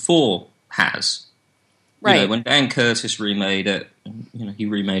remade it before has. Right. You know, when Dan Curtis remade it, he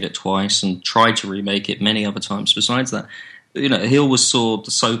remade it twice and tried to remake it many other times besides that. He always saw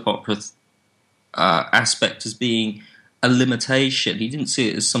the soap opera aspect as being a limitation. He didn't see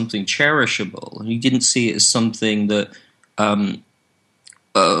it as something cherishable. He didn't see it as something that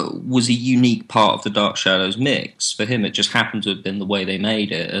was a unique part of the Dark Shadows mix. For him, it just happened to have been the way they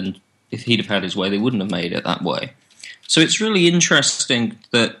made it, and if he'd have had his way, they wouldn't have made it that way. So it's really interesting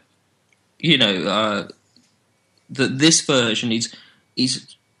that, that this version is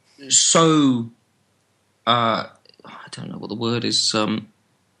so... I don't know what the word is sort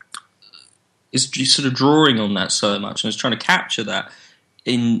of drawing on that so much, and is trying to capture that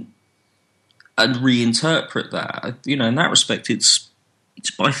and reinterpret that. In that respect, it's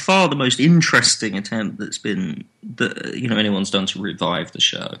by far the most interesting attempt anyone's done to revive the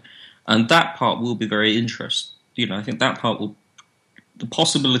show, and that part will be very interesting. I think that part the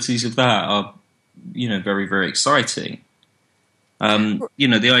possibilities of that are very, very exciting.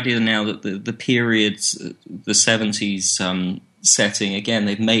 The idea now that the periods, the 70s setting, again,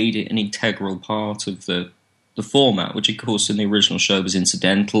 they've made it an integral part of the format, which, of course, in the original show was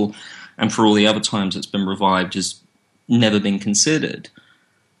incidental, and for all the other times it's been revived has never been considered.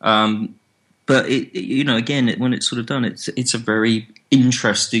 But when it's sort of done, it's a very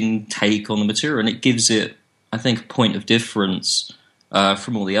interesting take on the material, and it gives it, I think, a point of difference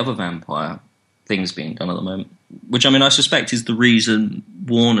from all the other vampire things being done at the moment, which I suspect is the reason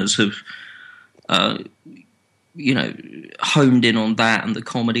Warners have, honed in on that and the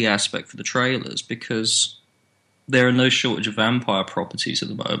comedy aspect for the trailers, because there are no shortage of vampire properties at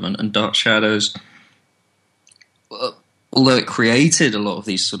the moment, and Dark Shadows, although it created a lot of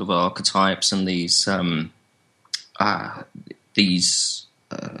these sort of archetypes and these I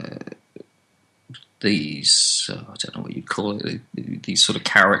don't know what you'd call it, these sort of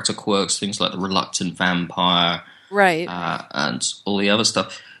character quirks, things like the reluctant vampire, right, and all the other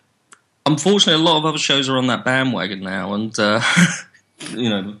stuff. Unfortunately, a lot of other shows are on that bandwagon now, and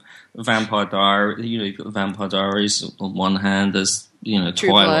Vampire Diary. You've got the Vampire Diaries on one hand, there's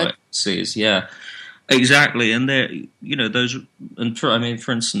Twilight series, yeah, exactly, and they're those, and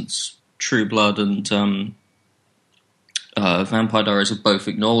for instance, True Blood and Vampire Diaries have both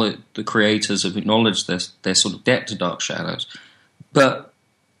acknowledged, the creators have acknowledged their sort of debt to Dark Shadows. But,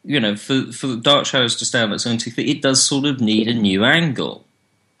 you know, for the Dark Shadows to stand on its own 2 feet, it does sort of need a new angle.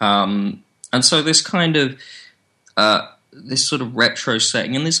 And so this kind of, this sort of retro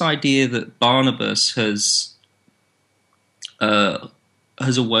setting, and this idea that Barnabas has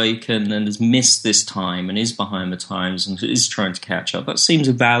awakened and has missed this time and is behind the times and is trying to catch up, that seems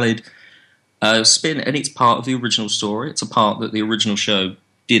a valid spin, and it's part of the original story. It's a part that the original show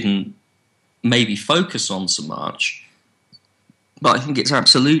didn't maybe focus on so much, but I think it's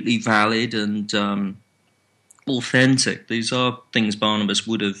absolutely valid and authentic. These are things Barnabas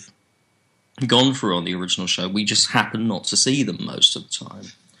would have gone through on the original show. We just happen not to see them most of the time.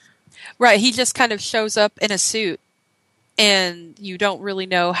 Right, he just kind of shows up in a suit, and you don't really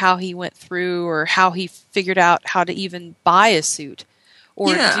know how he went through or how he figured out how to even buy a suit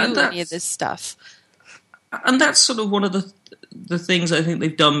or do any of this stuff. And that's sort of one of the things I think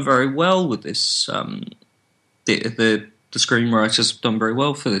they've done very well with this. The screenwriters have done very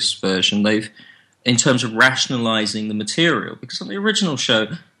well for this version. They've, in terms of rationalizing the material, because on the original show,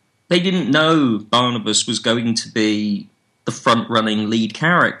 they didn't know Barnabas was going to be the front-running lead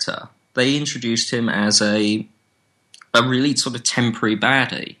character. They introduced him as a really sort of temporary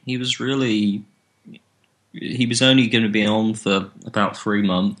baddie. He was only going to be on for about 3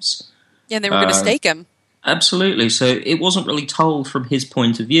 months. Yeah, and they were going to stake him. Absolutely. So it wasn't really told from his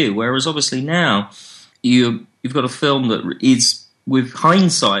point of view, whereas obviously now you've got a film that is, with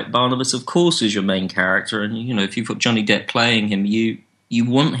hindsight, Barnabas, of course, is your main character, and, you know, if you've got Johnny Depp playing him, you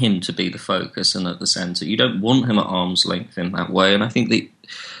want him to be the focus and at the centre. You don't want him at arm's length in that way, and I think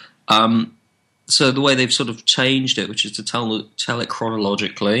so the way they've sort of changed it, which is to tell it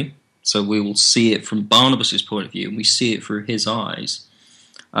chronologically, so we will see it from Barnabas's point of view, and we see it through his eyes,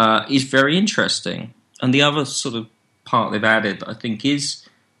 is very interesting. And the other sort of part they've added, I think, is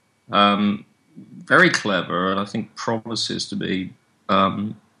very clever, and I think promises to be,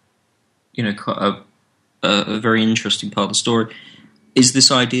 quite a very interesting part of the story, is this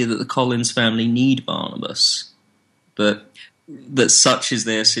idea that the Collins family need Barnabas, that such is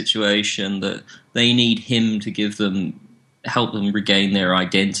their situation, that they need him to help them regain their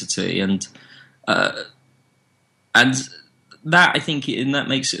identity, and that, I think, and that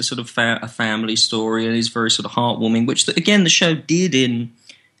makes it a sort of a family story, and is very sort of heartwarming, which again the show did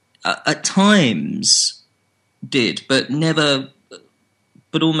at times, but never,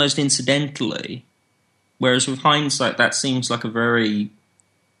 but almost incidentally. Whereas with hindsight, that seems like a very,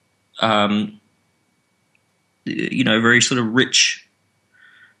 very sort of rich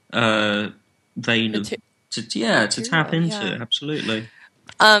vein to tap into. Yeah. Absolutely.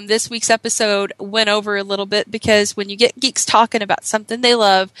 This week's episode went over a little bit because when you get geeks talking about something they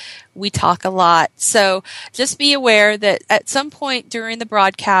love, we talk a lot. So just be aware that at some point during the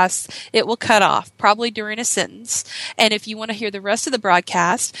broadcast, it will cut off, probably during a sentence. And if you want to hear the rest of the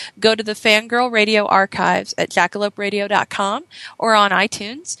broadcast, go to the Fangirl Radio archives at jackaloperadio.com or on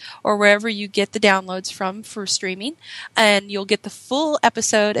iTunes or wherever you get the downloads from for streaming. And you'll get the full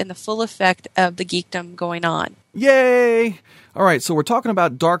episode and the full effect of the geekdom going on. Yay! All right, so we're talking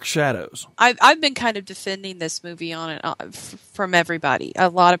about Dark Shadows. I've been kind of defending this movie from everybody, a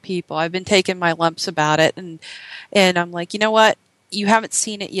lot of people. I've been taking my lumps about it, and I'm like, you know what? You haven't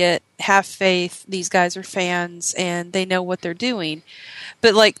seen it yet. Have faith. These guys are fans, and they know what they're doing.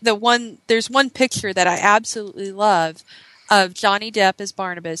 But like there's one picture that I absolutely love of Johnny Depp as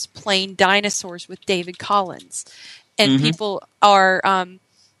Barnabas playing dinosaurs with David Collins, and people are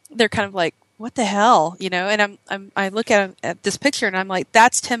they're kind of like, what the hell, you know? And I look at this picture and I'm like,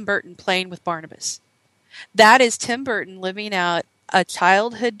 that's Tim Burton playing with Barnabas. That is Tim Burton living out a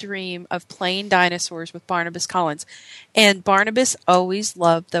childhood dream of playing dinosaurs with Barnabas Collins. And Barnabas always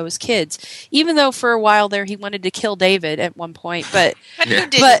loved those kids, even though for a while there he wanted to kill David at one point. But who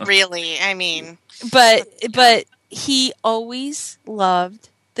didn't really? I mean, but he always loved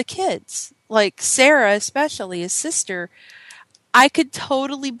the kids, like Sarah, especially his sister. I could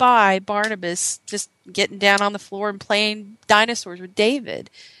totally buy Barnabas just getting down on the floor and playing dinosaurs with David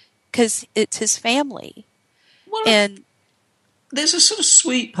because it's his family. Well, and there's a sort of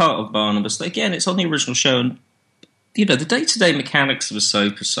sweet part of Barnabas that, again, it's on the original show, and the day-to-day mechanics of a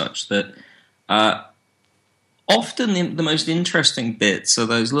soap are such that often the most interesting bits are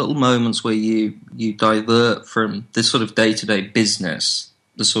those little moments where you divert from this sort of day-to-day business,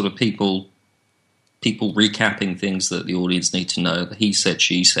 the sort of people recapping things that the audience need to know, the he said,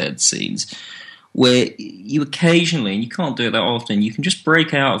 she said scenes, where you occasionally, and you can't do it that often, you can just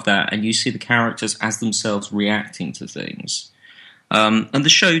break out of that and you see the characters as themselves reacting to things. And the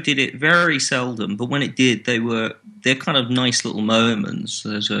show did it very seldom, but when it did, they're kind of nice little moments.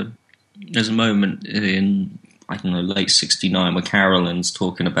 There's a moment in, I don't know, late '69 where Carolyn's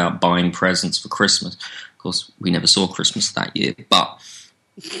talking about buying presents for Christmas. Of course, we never saw Christmas that year, but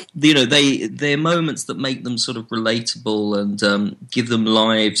they're moments that make them sort of relatable and give them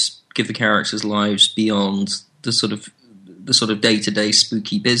lives, give the characters lives beyond the sort of day-to-day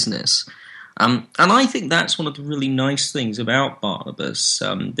spooky business. And I think that's one of the really nice things about Barnabas.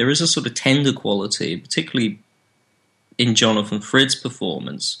 There is a sort of tender quality, particularly in Jonathan Frid's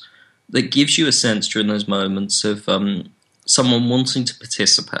performance, that gives you a sense during those moments of someone wanting to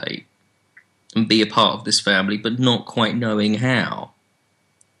participate and be a part of this family, but not quite knowing how.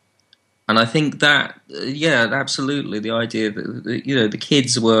 And I think that, absolutely, the idea that the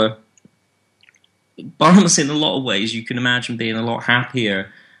kids were Barnabas in a lot of ways. You can imagine being a lot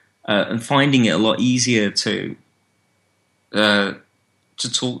happier and finding it a lot easier to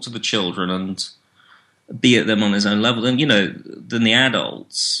talk to the children and be at them on his own level than the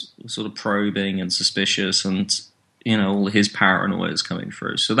adults, sort of probing and suspicious, and all his paranoia is coming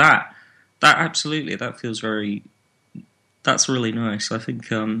through. So that absolutely, that feels that's really nice. I think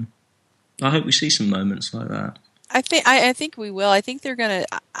I hope we see some moments like that. I think we will. I think they're gonna.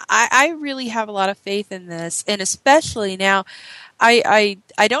 I really have a lot of faith in this, and especially now, I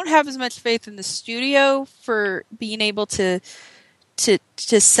don't have as much faith in the studio for being able to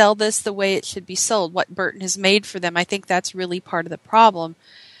sell this the way it should be sold. What Burton has made for them, I think that's really part of the problem.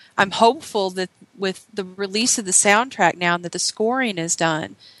 I'm hopeful that with the release of the soundtrack now, and that the scoring is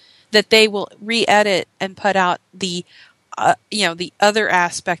done, that they will re-edit and put out the other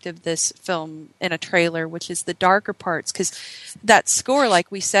aspect of this film in a trailer, which is the darker parts, because that score,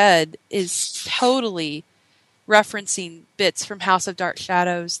 like we said, is totally referencing bits from House of Dark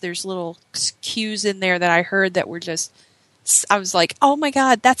Shadows. There's little cues in there that I heard that were just, I was like, oh my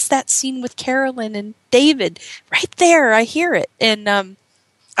God, that's that scene with Carolyn and David right there. I hear it. And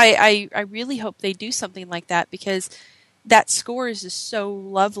I really hope they do something like that, because that score is just so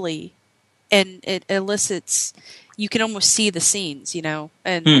lovely, and it elicits, you can almost see the scenes,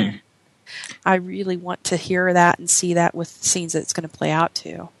 and I really want to hear that and see that with scenes that it's going to play out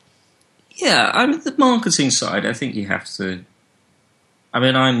to. Yeah, I mean, the marketing side, I think you have to. I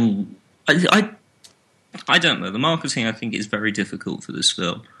mean, I don't know. The marketing, I think, is very difficult for this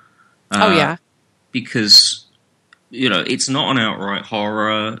film. Because it's not an outright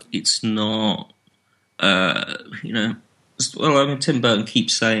horror. It's not. Well, I mean, Tim Burton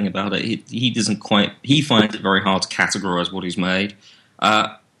keeps saying about it. He doesn't quite. He finds it very hard to categorize what he's made.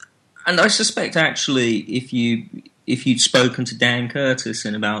 And I suspect, actually, if you'd spoken to Dan Curtis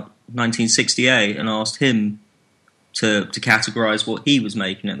in about 1968 and asked him to categorize what he was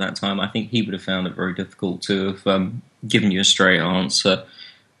making at that time, I think he would have found it very difficult to have given you a straight answer.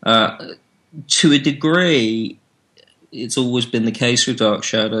 To a degree, it's always been the case with Dark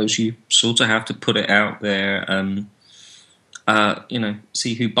Shadows. You sort of have to put it out there and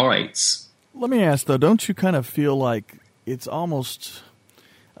see who bites. Let me ask, though, don't you kind of feel like it's almost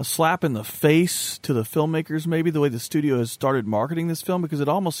a slap in the face to the filmmakers, maybe, the way the studio has started marketing this film? Because it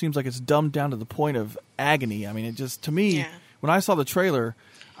almost seems like it's dumbed down to the point of agony. I mean, it just, to me, when I saw the trailer,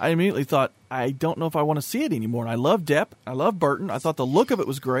 I immediately thought, I don't know if I want to see it anymore. And I love Depp. I love Burton. I thought the look of it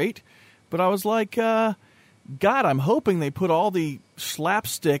was great. But I was like, God, I'm hoping they put all the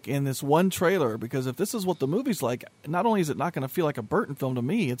slapstick in this one trailer, because if this is what the movie's like, not only is it not going to feel like a Burton film to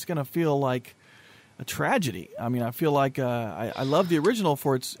me, it's going to feel like a tragedy. I mean, I feel like I love the original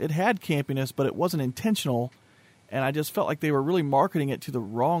for it had campiness, but it wasn't intentional, and I just felt like they were really marketing it to the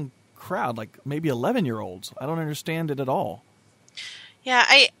wrong crowd, like maybe 11-year-olds. I don't understand it at all. Yeah,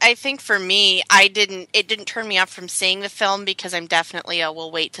 I think for me, it didn't turn me off from seeing the film, because I'm definitely will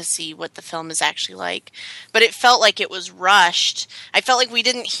wait to see what the film is actually like. But it felt like it was rushed. I felt like we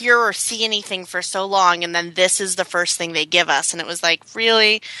didn't hear or see anything for so long, and then this is the first thing they give us, and it was like,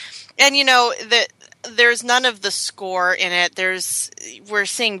 really? And there's none of the score in it. We're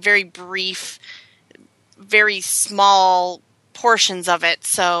seeing very brief, very small portions of it,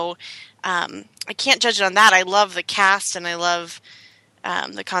 so I can't judge it on that. I love the cast, and I love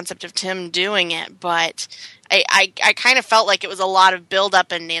the concept of Tim doing it, but I kind of felt like it was a lot of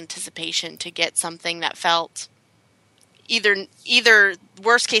build-up and anticipation to get something that felt either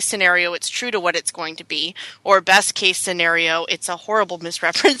worst-case scenario, it's true to what it's going to be, or best-case scenario, it's a horrible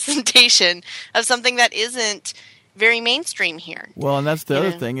misrepresentation of something that isn't very mainstream here. Well, and that's the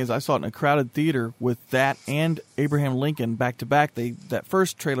other thing is I saw it in a crowded theater with that and Abraham Lincoln back to back. That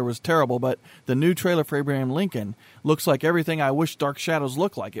first trailer was terrible, but the new trailer for Abraham Lincoln looks like everything I wish Dark Shadows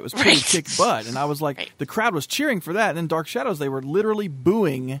looked like. It was pretty kick butt, and I was like, the crowd was cheering for that, and then Dark Shadows, they were literally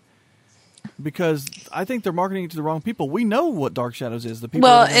booing because I think they're marketing it to the wrong people. We know what Dark Shadows is. The people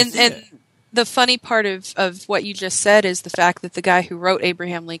and the funny part of what you just said is the fact that the guy who wrote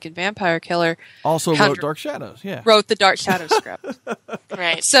Abraham Lincoln Vampire Killer also wrote Dark Shadows. Yeah, wrote the Dark Shadows script.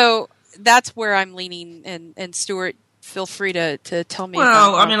 Right. So that's where I'm leaning. And Stuart, feel free to tell me.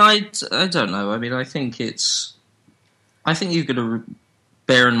 Well, I mean, I don't know. I mean, I think you've got to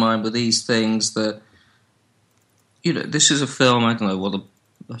bear in mind with these things that this is a film. I don't know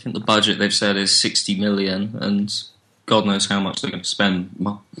I think the budget they've said is $60 million, and God knows how much they're going to spend.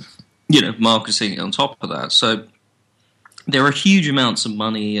 Marketing on top of that. So there are huge amounts of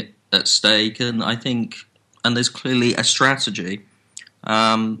money at stake, and I think, and there's clearly a strategy.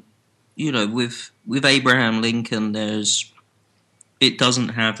 With Abraham Lincoln, it doesn't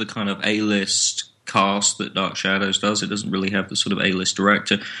have the kind of A-list cast that Dark Shadows does. It doesn't really have the sort of A-list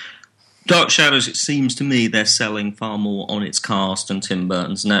director. Dark Shadows, it seems to me, they're selling far more on its cast and Tim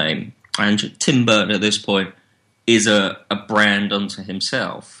Burton's name. And Tim Burton at this point is a brand unto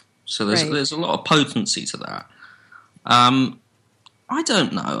himself. So there's a lot of potency to that. I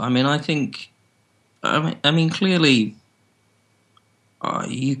don't know. I mean, I think. I mean, clearly,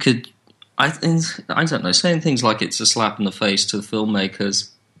 you could. I don't know. Saying things like it's a slap in the face to the filmmakers.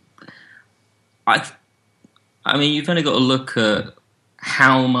 I mean, you've only got to look at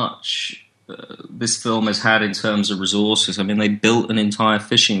how much this film has had in terms of resources. I mean, they built an entire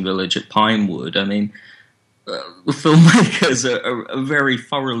fishing village at Pinewood. I mean. The filmmakers are very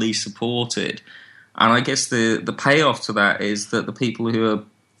thoroughly supported, and I guess the payoff to that is that the people who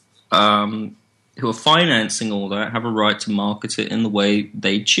are financing all that have a right to market it in the way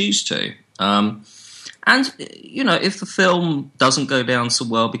they choose to. And if the film doesn't go down so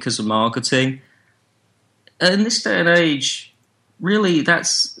well because of marketing, in this day and age, really,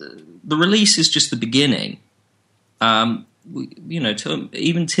 the release is just the beginning. Even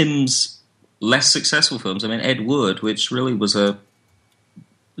Tim's less successful films. I mean, Ed Wood, which really was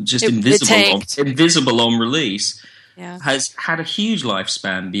invisible on release, has had a huge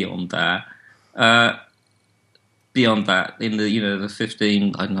lifespan beyond that. In the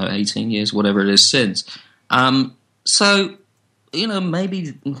 15, 18 years, whatever it is since. Maybe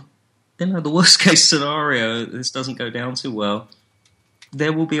the worst case scenario, this doesn't go down too well.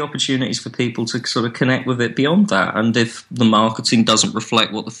 There will be opportunities for people to sort of connect with it beyond that. And if the marketing doesn't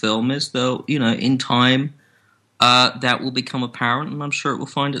reflect what the film is, they'll, in time, that will become apparent, and I'm sure it will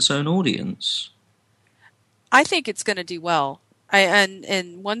find its own audience. I think it's going to do well.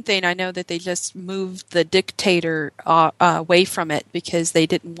 And one thing, I know that they just moved The Dictator away from it because they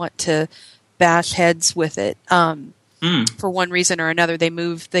didn't want to bash heads with it. For one reason or another, they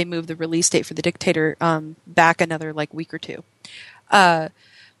moved the release date for The Dictator back another week or two. But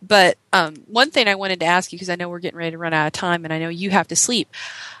one thing I wanted to ask you, because I know we're getting ready to run out of time, and I know you have to sleep.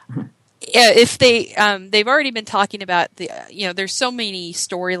 If they've already been talking about there's so many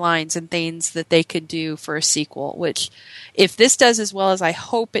storylines and things that they could do for a sequel. Which, if this does as well as I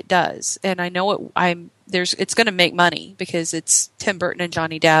hope it does, and I know it's going to make money because it's Tim Burton and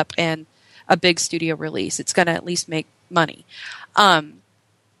Johnny Depp and a big studio release. It's going to at least make money.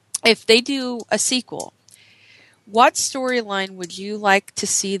 If they do a sequel, what storyline would you like to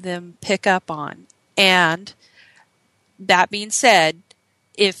see them pick up on? And that being said,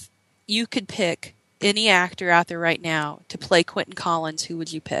 if you could pick any actor out there right now to play Quentin Collins, who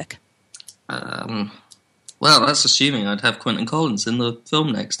would you pick? Well, that's assuming I'd have Quentin Collins in the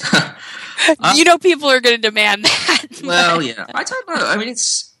film next. People are going to demand that. Well, yeah. I don't know. I mean,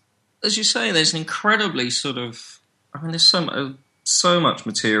 it's, as you say, there's an incredibly there's so much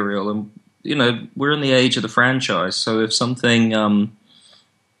material, and we're in the age of the franchise, so if something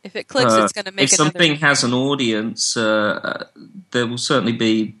if it clicks, it's going to make. If something has an audience, there will certainly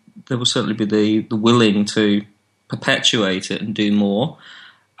be the willing to perpetuate it and do more.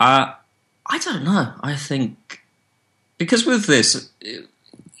 I don't know. I think because with this,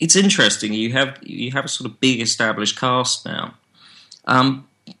 it's interesting. You have a sort of big established cast now,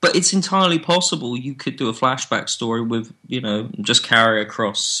 but it's entirely possible you could do a flashback story with just carry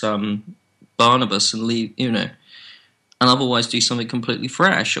across Barnabas and leave and otherwise do something completely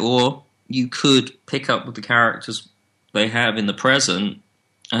fresh, or you could pick up with the characters they have in the present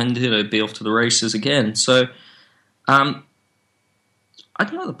and be off to the races again. So I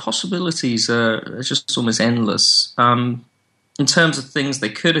don't know, the possibilities are just almost endless. In terms of things they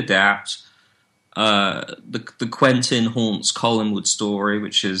could adapt, the Quentin haunts Collinwood story,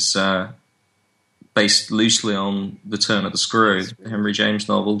 which is based loosely on The Turn of the Screw, the Henry James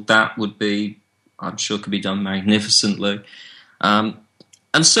novel. That would be, I'm sure, could be done magnificently. And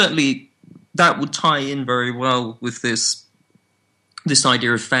certainly that would tie in very well with this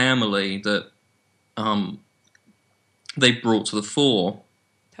idea of family that they brought to the fore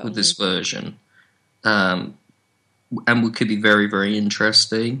with this version. And what could be very, very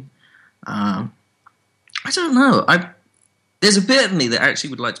interesting. I don't know. There's a bit of me that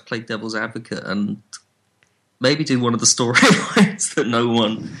actually would like to play devil's advocate and maybe do one of the storylines that no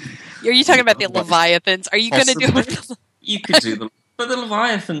one... Are you talking about the Leviathans? Are you going to do it with the... You could do them. But the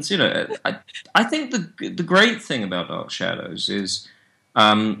Leviathans, I think the great thing about Dark Shadows is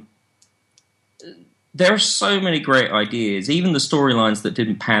there are so many great ideas. Even the storylines that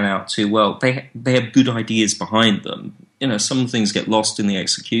didn't pan out too well, they have good ideas behind them. Some things get lost in the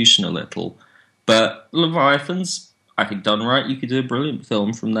execution a little. But Leviathans, I think done right, you could do a brilliant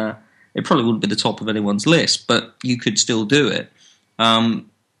film from that. It probably wouldn't be the top of anyone's list, but you could still do it. And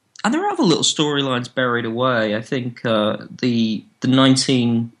there are other little storylines buried away. I think the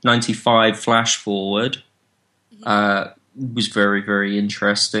 1995 Flash Forward was very, very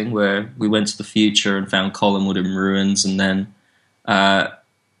interesting, where we went to the future and found Collinwood in ruins, and then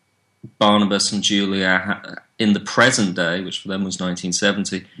Barnabas and Julia in the present day, which for them was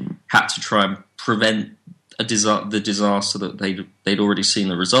 1970, had to try and prevent the disaster that they'd already seen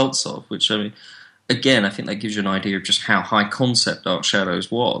the results of, which, again, I think that gives you an idea of just how high concept Dark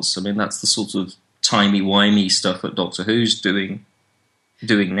Shadows was. That's the sort of timey-wimey stuff that Doctor Who's doing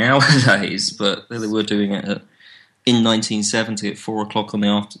nowadays, but they were doing it in 1970 at 4 o'clock in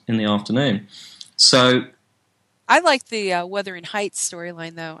the afternoon. So, I liked the Wuthering Heights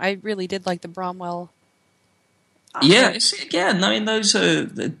storyline, though. I really did like the Bromwell. Yeah, again, those are,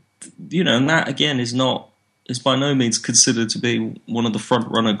 and that again is by no means considered to be one of the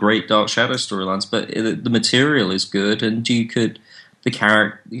front-runner great Dark Shadow storylines, but the material is good, and you've got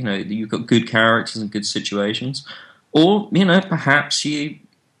good characters and good situations, or perhaps you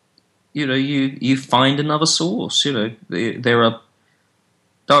find another source. There are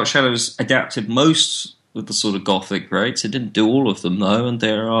Dark Shadows adapted most of the sort of Gothic greats. It didn't do all of them though, and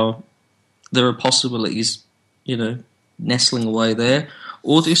there are possibilities, nestling away there,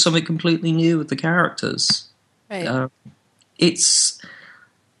 or do something completely new with the characters. Right.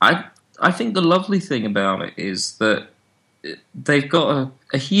 I think the lovely thing about it is that they've got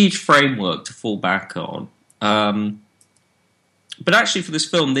a huge framework to fall back on. But actually for this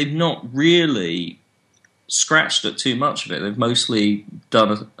film, they've not really scratched at too much of it. They've mostly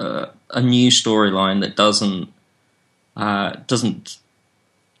done a new storyline that doesn't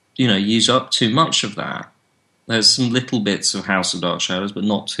use up too much of that. There's some little bits of House of Dark Shadows, but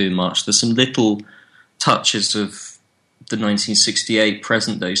not too much. There's some little touches of the 1968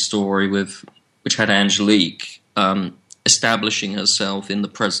 present-day story which had Angelique establishing herself in the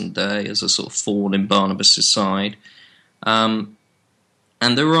present day as a sort of thorn in Barnabas' side. And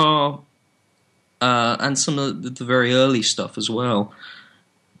there are and some of the very early stuff as well.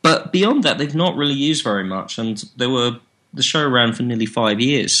 But beyond that, they've not really used very much, and the show ran for nearly 5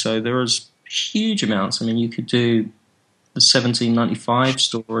 years, so there was huge amounts. You could do the 1795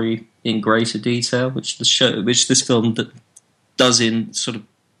 story in greater detail, which this film does in sort of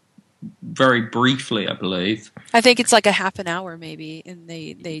very briefly, I believe. I think it's like a half an hour, maybe, and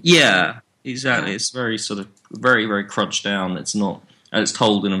they yeah, exactly. Yeah. It's very sort of very, very crunched down. It's not, and it's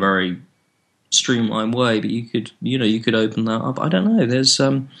told in a very streamlined way. But you could open that up. I don't know.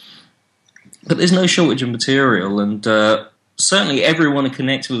 But there's no shortage of material, and certainly everyone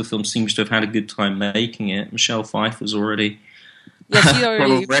connected with the film seems to have had a good time making it. Michelle Pfeiffer's already. Yeah, she's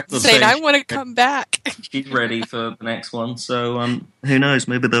already saying, "I want to come back." She's ready for the next one. So who knows?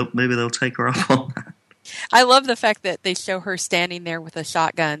 Maybe they'll take her up on that. I love the fact that they show her standing there with a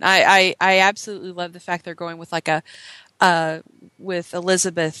shotgun. I absolutely love the fact they're going with with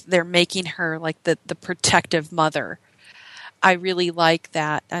Elizabeth. They're making her like the protective mother. I really like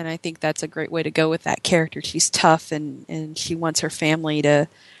that, and I think that's a great way to go with that character. She's tough, and she wants her family to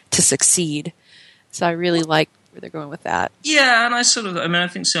succeed. So I really like where they're going with that. Yeah, and I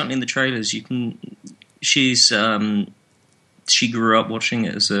think certainly in the trailers she grew up watching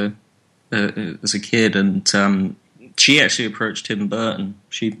it as a kid, and she actually approached Tim Burton.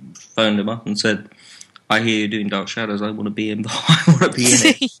 She phoned him up and said, "I hear you're doing Dark Shadows. I want to be in. I want to be in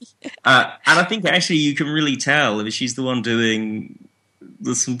it." And I think actually you can really tell. She's the one doing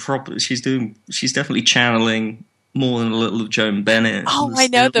some proper. She's definitely channeling more than a little of Joan Bennett. Oh, I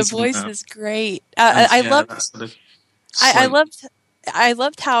know, the voice is great. I loved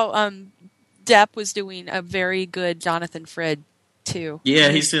how Depp was doing a very good Jonathan Frid too. Yeah,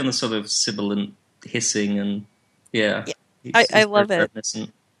 he's doing the sort of sibilant hissing and yeah. I love it.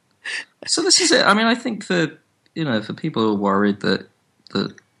 Reminiscent. So this is it. I mean, I think for people who are worried that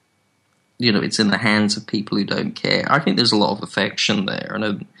it's in the hands of people who don't care, I think there's a lot of affection there.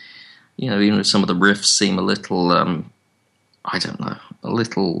 And even if some of the riffs seem a little, I don't know, a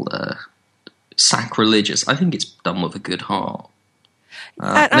little sacrilegious, I think it's done with a good heart.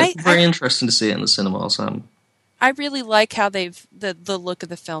 It's very interesting to see it in the cinemas. I really like how they've the look of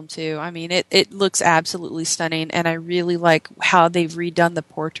the film too. I mean, it looks absolutely stunning, and I really like how they've redone the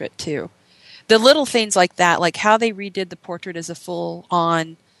portrait too. The little things like that, like how they redid the portrait as a full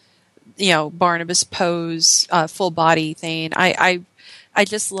on, Barnabas pose, full body thing. I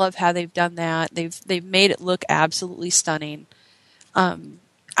just love how they've done that. They've made it look absolutely stunning.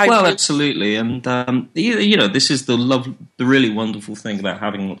 Absolutely, and this is the really wonderful thing about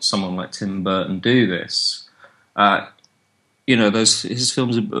having someone like Tim Burton do this. His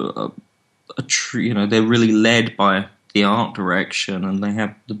films are they're really led by the art direction, and they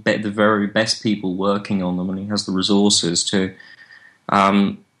have the very best people working on them, and he has the resources to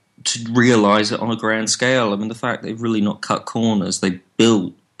realize it on a grand scale. I mean, the fact they've really not cut corners. They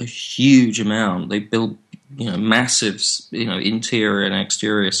built a huge amount. They built massive interior and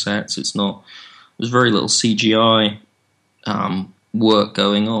exterior sets. There's very little CGI work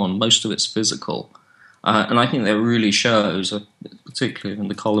going on. Most of it's physical. And I think that really shows, particularly in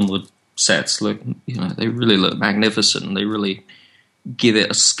the Collinwood sets, they really look magnificent, and they really give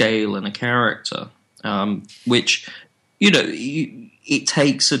it a scale and a character, which, it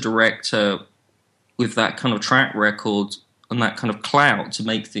takes a director with that kind of track record and that kind of clout to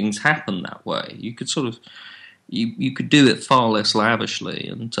make things happen that way. You could sort of, you could do it far less lavishly,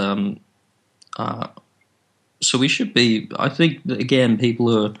 and so we should be, I think, that, again,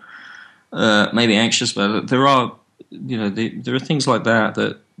 people who are maybe anxious about it. There are, there are things like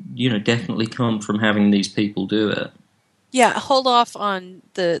that definitely come from having these people do it. Yeah, hold off on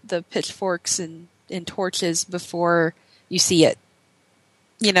the pitchforks and torches before you see it.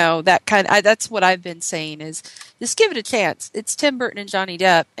 That that's what I've been saying is just give it a chance. It's Tim Burton and Johnny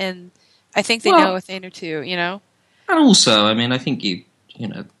Depp, and I think they know a thing or two. And also, I mean, I think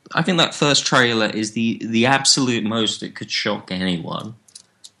I think that first trailer is the absolute most it could shock anyone.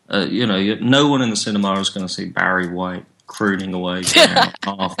 No one in the cinema is going to see Barry White crooning away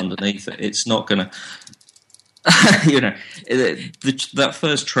half underneath it. It's not going to, that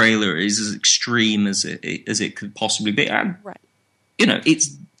first trailer is as extreme as it could possibly be. And, right.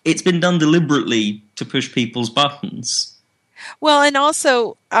 It's been done deliberately to push people's buttons. Well, and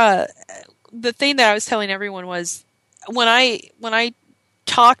also, the thing that I was telling everyone was when I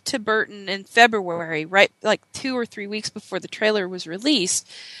talked to Burton in February, right, like 2 or 3 weeks before the trailer was released,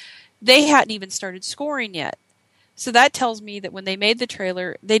 they hadn't even started scoring yet. So that tells me that when they made the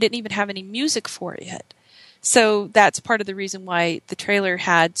trailer, they didn't even have any music for it yet. So that's part of the reason why the trailer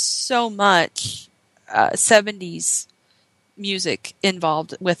had so much 70s music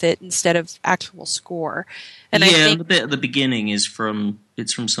involved with it instead of actual score. And I think the bit at the beginning is from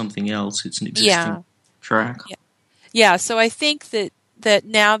something else. It's an existing track. Yeah, so I think that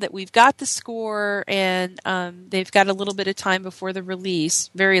now that we've got the score and they've got a little bit of time before the release,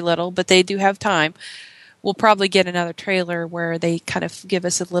 very little, but they do have time, we'll probably get another trailer where they kind of give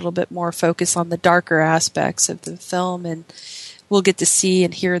us a little bit more focus on the darker aspects of the film, and we'll get to see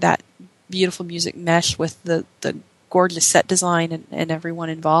and hear that beautiful music mesh with the gorgeous set design and everyone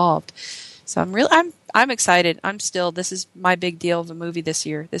involved. So I'm excited. This is my big deal of a movie this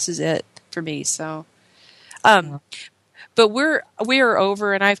year. This is it for me. So, but we are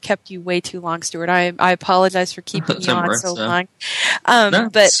over, and I've kept you way too long, Stuart. I apologize for keeping you on so long.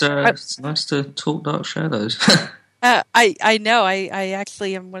 It's nice to talk Dark Shadows. I know. I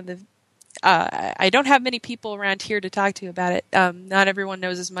actually am one of the. I don't have many people around here to talk to about it. Not everyone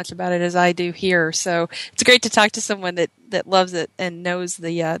knows as much about it as I do here, so it's great to talk to someone that loves it and knows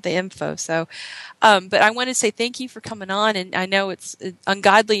the info. So, but I want to say thank you for coming on, and I know it's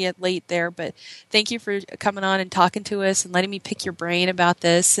ungodly late there, but thank you for coming on and talking to us and letting me pick your brain about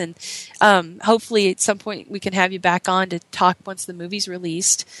this. And hopefully, at some point, we can have you back on to talk once the movie's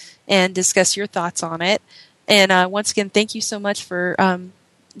released and discuss your thoughts on it. And once again, thank you so much for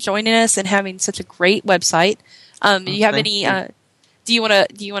joining us and having such a great website. Do you have any? Do you want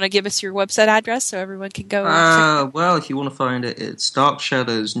to give us your website address so everyone can go? Well, if you want to find it, it's Dark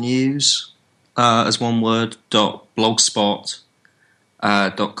Shadows News as one word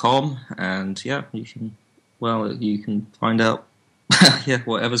 .blogspot.com, and you can find out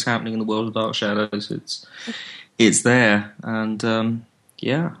whatever's happening in the world of Dark Shadows. It's there, and and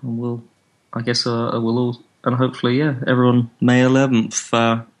I guess we'll all, and hopefully, everyone May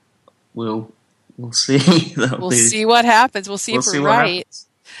 11th. We'll see. We'll see what happens. We'll see if we're right.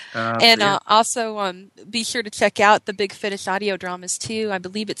 Also, be sure to check out the Big Finish audio dramas too. I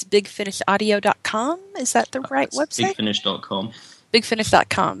believe it's bigfinishaudio.com. Is that the right website? Bigfinish.com.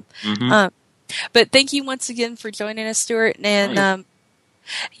 Bigfinish.com. Mm-hmm. But thank you once again for joining us, Stuart. And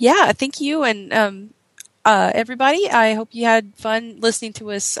thank you. And everybody, I hope you had fun listening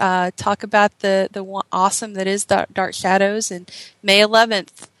to us talk about the awesome that is Dark Shadows. And May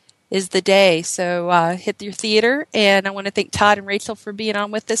 11th is the day. So hit your theater. And I want to thank Todd and Rachel for being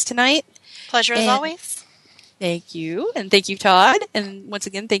on with us tonight. Pleasure as always. Thank you. And thank you, Todd. And once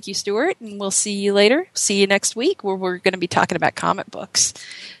again, thank you, Stuart. And we'll see you later. See you next week where we're going to be talking about comic books.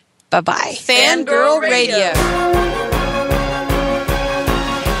 Bye-bye. Fangirl Radio.